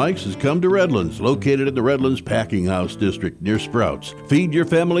 Mountain Mike's has come to Redlands, located in the Redlands Packing House District near Sprouts. Feed your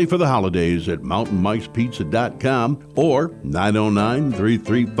family for the holidays at mountainmikespizza.com or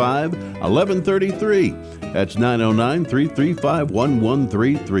 909-335-1133. That's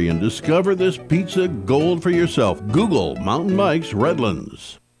 909-335-1133 and discover this pizza gold for yourself. Google Mountain Mike's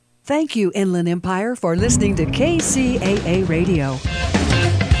Redlands. Thank you, Inland Empire, for listening to KCAA Radio.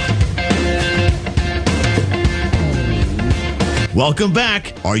 Welcome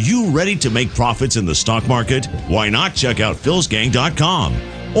back. Are you ready to make profits in the stock market? Why not check out philsgang.com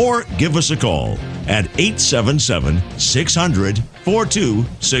or give us a call at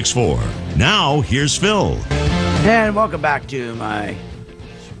 877-600-4264. Now, here's Phil. And welcome back to my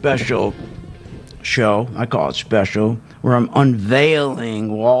special show. I call it special, where I'm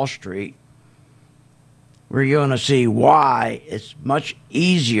unveiling Wall Street. We're going to see why it's much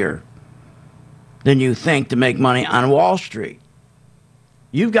easier than you think to make money on Wall Street.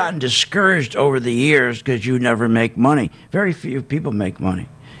 You've gotten discouraged over the years because you never make money. Very few people make money.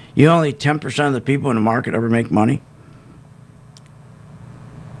 Only 10% of the people in the market ever make money.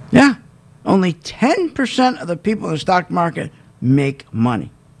 Yeah, only 10% of the people in the stock market make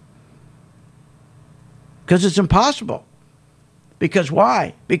money. Because it's impossible. Because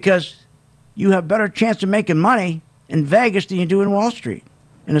why? Because you have better chance of making money in Vegas than you do in Wall Street,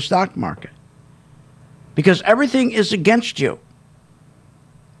 in the stock market. Because everything is against you.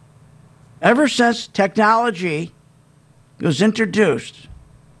 Ever since technology was introduced,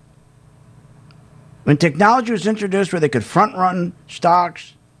 when technology was introduced where they could front-run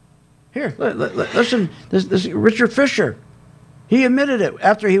stocks, here, listen, this Richard Fisher, he admitted it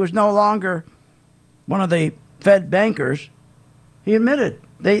after he was no longer one of the Fed bankers. He admitted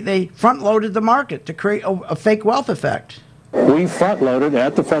they front-loaded the market to create a fake wealth effect. We front-loaded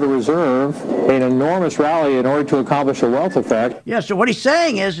at the Federal Reserve an enormous rally in order to accomplish a wealth effect. Yeah, so what he's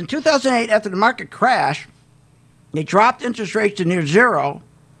saying is in 2008, after the market crashed, they dropped interest rates to near zero.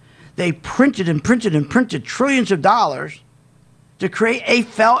 They printed and printed and printed trillions of dollars to create a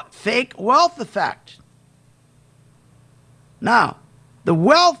fake wealth effect. Now, the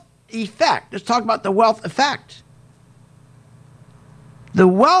wealth effect, let's talk about the wealth effect. The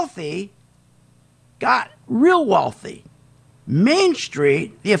wealthy got real wealthy. Main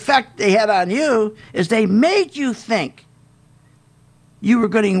Street, the effect they had on you is they made you think you were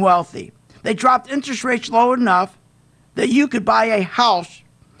getting wealthy. They dropped interest rates low enough that you could buy a house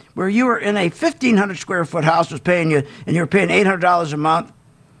where you were in a 1,500 square foot house was paying you, and you were paying $800 a month.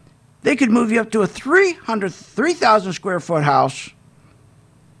 They could move you up to a 3,000 square foot house,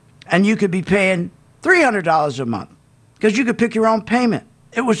 and you could be paying $300 a month because you could pick your own payment.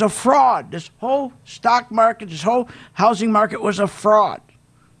 It was a fraud. This whole stock market, this whole housing market was a fraud.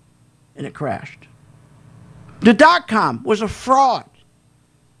 And it crashed. The dot-com was a fraud.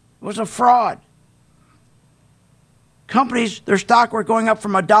 It was a fraud. Companies, their stock were going up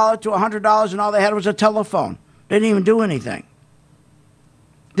from $1 to $100 and all they had was a telephone. They didn't even do anything.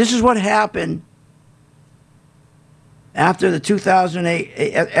 This is what happened after the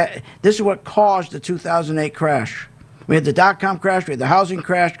 2008. This is what caused the 2008 crash. We had the dot-com crash, we had the housing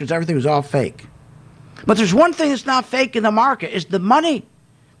crash because everything was all fake. But there's one thing that's not fake in the market, is the money.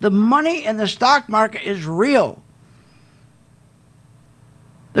 The money in the stock market is real.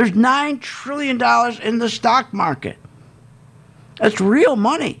 There's $9 trillion in the stock market. That's real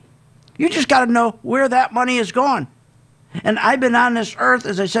money. You just got to know where that money is going. And I've been on this earth,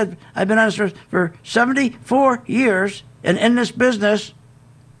 as I said, I've been on this earth for 74 years and in this business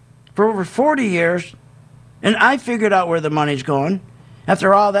for over 40 years. And I figured out where the money's going.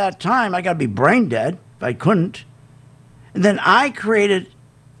 After all that time, I got to be brain dead if I couldn't. And then I created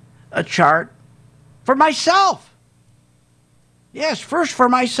a chart for myself. Yes, first for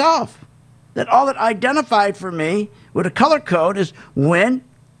myself. That all that identified for me with a color code is when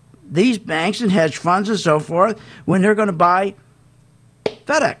these banks and hedge funds and so forth, when they're going to buy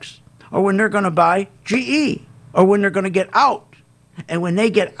FedEx, or when they're going to buy GE, or when they're going to get out. And when they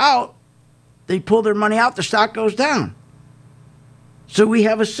get out, they pull their money out, the stock goes down. So we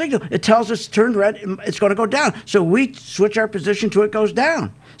have a signal. It tells us turned red, it's going to go down. So we switch our position to it goes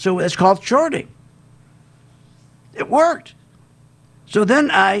down. So it's called shorting. It worked. So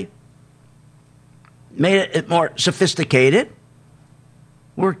then I made it more sophisticated,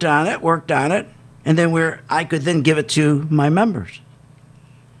 worked on it, and then I could then give it to my members.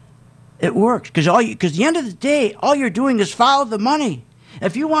 It works because at the end of the day, all you're doing is follow the money.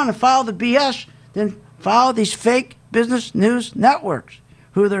 If you want to follow the BS, then follow these fake business news networks,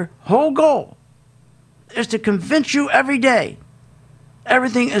 who their whole goal is to convince you every day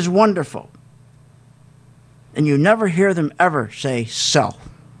everything is wonderful. And you never hear them ever say sell.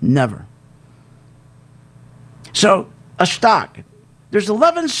 Never. So a stock. There's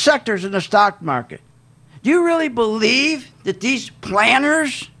 11 sectors in the stock market. Do you really believe that these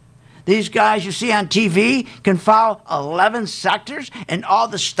planners, these guys you see on TV, can follow 11 sectors and all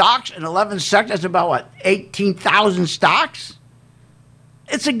the stocks in 11 sectors? About 18,000 stocks?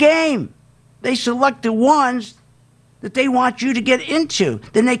 It's a game. They select the ones that they want you to get into.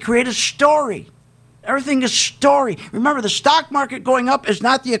 Then they create a story. Everything is story. Remember, the stock market going up is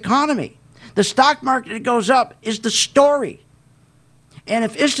not the economy. The stock market that goes up is the story. And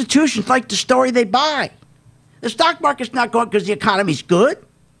if institutions like the story, they buy. The stock market's not going because the economy's good.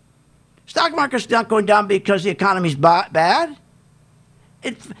 Stock market's not going down because the economy's bad.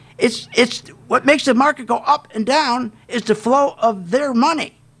 It's what makes the market go up and down is the flow of their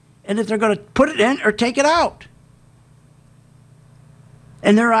money, and if they're going to put it in or take it out.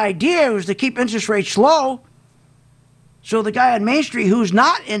 And their idea was to keep interest rates low. So the guy on Main Street who's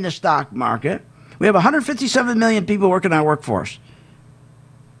not in the stock market, we have 157 million people working in our workforce.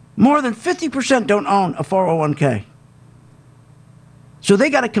 More than 50% don't own a 401k. So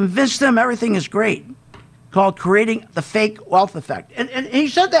they got to convince them everything is great, called creating the fake wealth effect. And he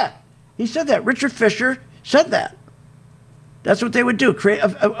said that. He said that. Richard Fisher said that. That's what they would do, create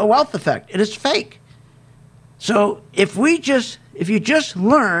a wealth effect. It is fake. So if you just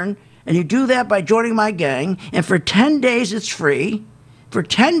learn, and you do that by joining my gang, and for 10 days it's free, for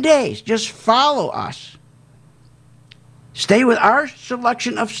 10 days, just follow us. Stay with our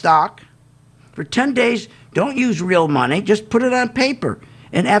selection of stock. For 10 days, don't use real money. Just put it on paper.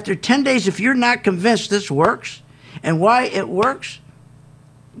 And after 10 days, if you're not convinced this works, and why it works,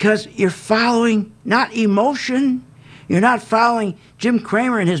 because you're following not emotion. You're not following Jim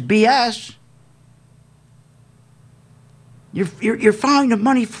Cramer and his BS. You're following the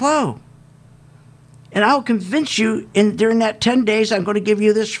money flow. And I'll convince you during that 10 days, I'm going to give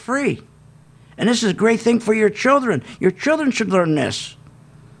you this free. And this is a great thing for your children. Your children should learn this.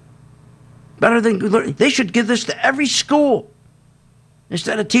 Better than they should give this to every school.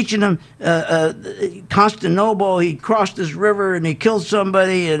 Instead of teaching them Constantinople, he crossed this river and he killed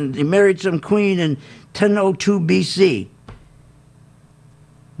somebody and he married some queen in 1002 BC.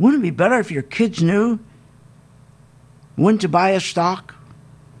 Wouldn't it be better if your kids knew when to buy a stock,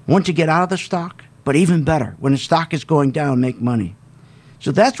 when to get out of the stock, but even better, when the stock is going down, make money.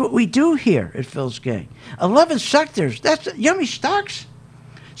 So that's what we do here at Phil's Gang. 11 sectors, that's yummy stocks.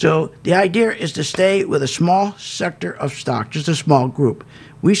 So the idea is to stay with a small sector of stock, just a small group.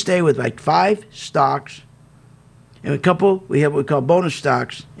 We stay with like 5 stocks, and we have what we call bonus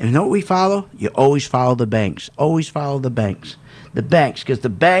stocks. And you know what we follow? You always follow the banks. Always follow the banks. The banks, because the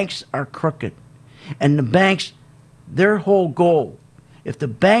banks are crooked. And the banks, their whole goal, if the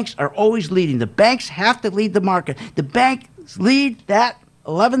banks are always leading, the banks have to lead the market. The banks lead that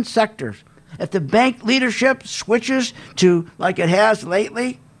 11 sectors. If the bank leadership switches to, like it has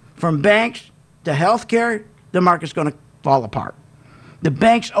lately, from banks to healthcare, the market's going to fall apart. The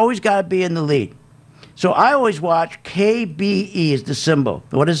banks always got to be in the lead. So I always watch KBE is the symbol.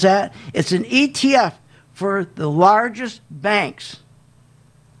 What is that? It's an ETF for the largest banks.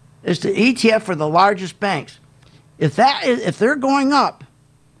 It's the ETF for the largest banks. If they're going up,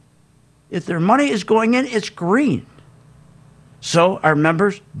 if their money is going in, it's green. So our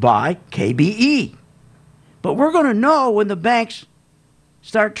members buy KBE. But we're going to know when the banks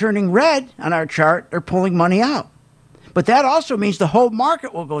start turning red on our chart, they're pulling money out. But that also means the whole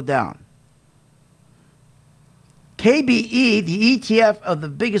market will go down. KBE, the ETF of the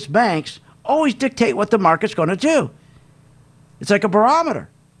biggest banks, always dictate what the market's going to do. It's like a barometer.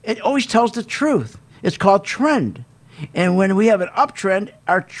 It always tells the truth. It's called trend. And when we have an uptrend,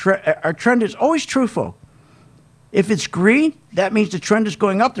 our trend is always truthful. If it's green, that means the trend is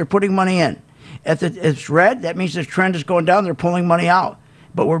going up, they're putting money in. If it's red, that means the trend is going down, they're pulling money out.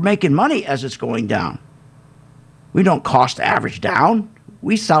 But we're making money as it's going down. We don't cost average down.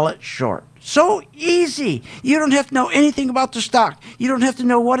 we sell it short. So easy. You don't have to know anything about the stock. You don't have to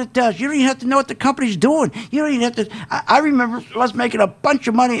know what it does. You don't even have to know what the company's doing. You don't even have to. I remember I was making a bunch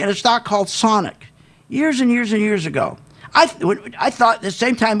of money in a stock called Sonic years and years and years ago. I thought at the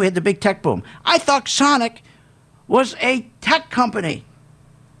same time we had the big tech boom, I thought Sonic was a tech company.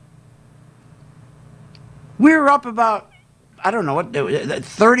 We were up about, I don't know,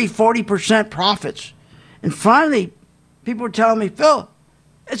 30, 40% profits. And finally, people were telling me, Phil,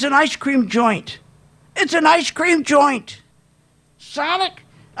 it's an ice cream joint. It's an ice cream joint. Sonic?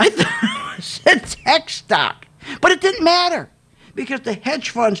 I thought it was a tech stock. But it didn't matter because the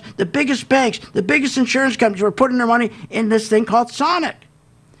hedge funds, the biggest banks, the biggest insurance companies were putting their money in this thing called Sonic.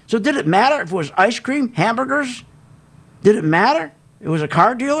 So did it matter if it was ice cream, hamburgers? Did it matter? It was a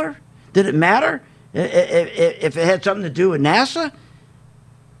car dealer? Did it matter if it had something to do with NASA?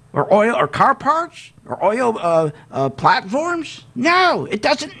 Or oil, or car parts, or oil platforms? No, it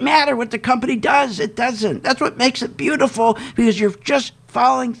doesn't matter what the company does. It doesn't. That's what makes it beautiful, because you're just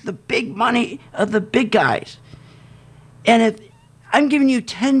following the big money of the big guys. And if I'm giving you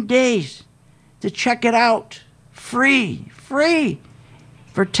 10 days to check it out, free.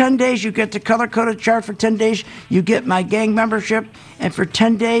 For 10 days, you get the color-coded chart. For 10 days, you get my gang membership. And for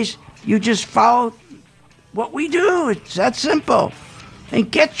 10 days, you just follow what we do. It's that simple. And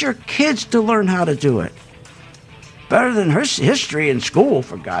get your kids to learn how to do it. Better than history in school,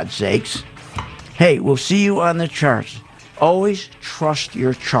 for God's sakes. Hey, we'll see you on the charts. Always trust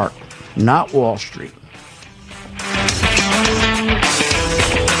your chart, not Wall Street.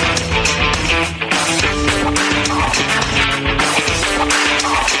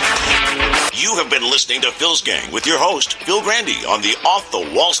 You have been listening to Phil's Gang with your host, Phil Grandy, on the Off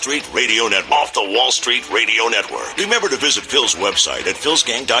the Wall Street Radio Network. Off the Wall Street Radio Network. Remember to visit Phil's website at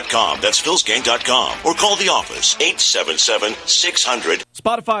philsgang.com. That's philsgang.com. Or call the office, 877-600.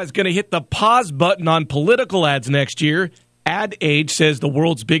 Spotify is going to hit the pause button on political ads next year. Ad Age says the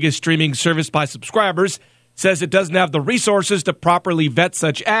world's biggest streaming service by subscribers says it doesn't have the resources to properly vet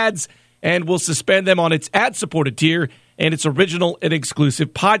such ads and will suspend them on its ad-supported tier and its original and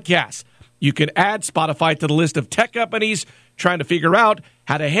exclusive podcasts. You can add Spotify to the list of tech companies trying to figure out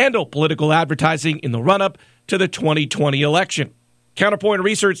how to handle political advertising in the run-up to the 2020 election. Counterpoint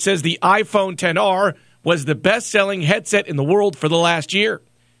Research says the iPhone XR was the best-selling headset in the world for the last year.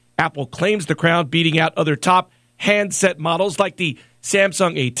 Apple claims the crown, beating out other top handset models like the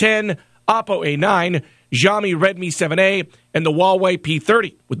Samsung A10, Oppo A9, Xiaomi Redmi 7A, and the Huawei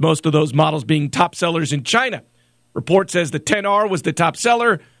P30, with most of those models being top sellers in China. Report says the XR was the top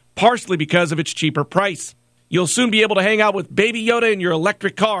seller, partially because of its cheaper price. You'll soon be able to hang out with Baby Yoda in your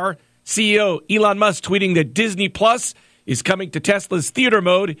electric car. CEO Elon Musk tweeting that Disney Plus is coming to Tesla's theater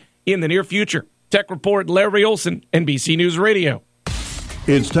mode in the near future. Tech Report, Larry Olson, NBC News Radio.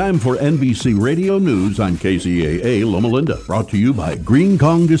 It's time for NBC Radio News on KCAA Loma Linda. Brought to you by Green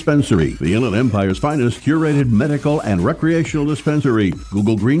Kong Dispensary, the Inland Empire's finest curated medical and recreational dispensary.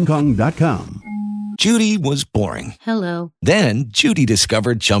 Google greenkong.com. Judy was boring. Hello. Then Judy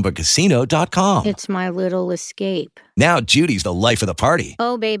discovered ChumbaCasino.com. It's my little escape. Now Judy's the life of the party.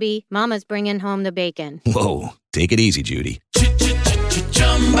 Oh, baby, mama's bringing home the bacon. Whoa, take it easy, Judy.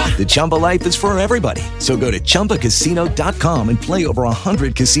 The Chumba life is for everybody. So go to ChumbaCasino.com and play over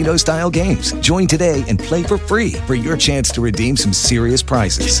 100 casino-style games. Join today and play for free for your chance to redeem some serious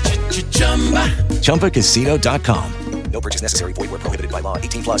prizes. ChumbaCasino.com. No purchase necessary. Void where prohibited by law.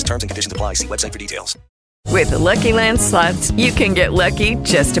 18 plus terms and conditions apply. See website for details. With the Lucky Land Slots, you can get lucky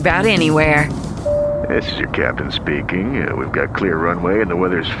just about anywhere. This is your captain speaking. We've got clear runway and the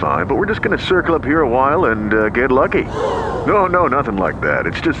weather's fine, but we're just going to circle up here a while and get lucky. No, nothing like that.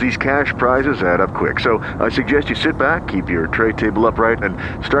 It's just these cash prizes add up quick. So I suggest you sit back, keep your tray table upright, and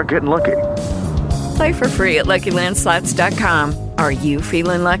start getting lucky. Play for free at LuckyLandSlots.com. Are you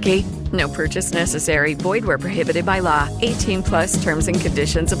feeling lucky? No purchase necessary. Void where prohibited by law. 18 plus terms and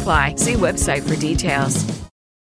conditions apply. See website for details.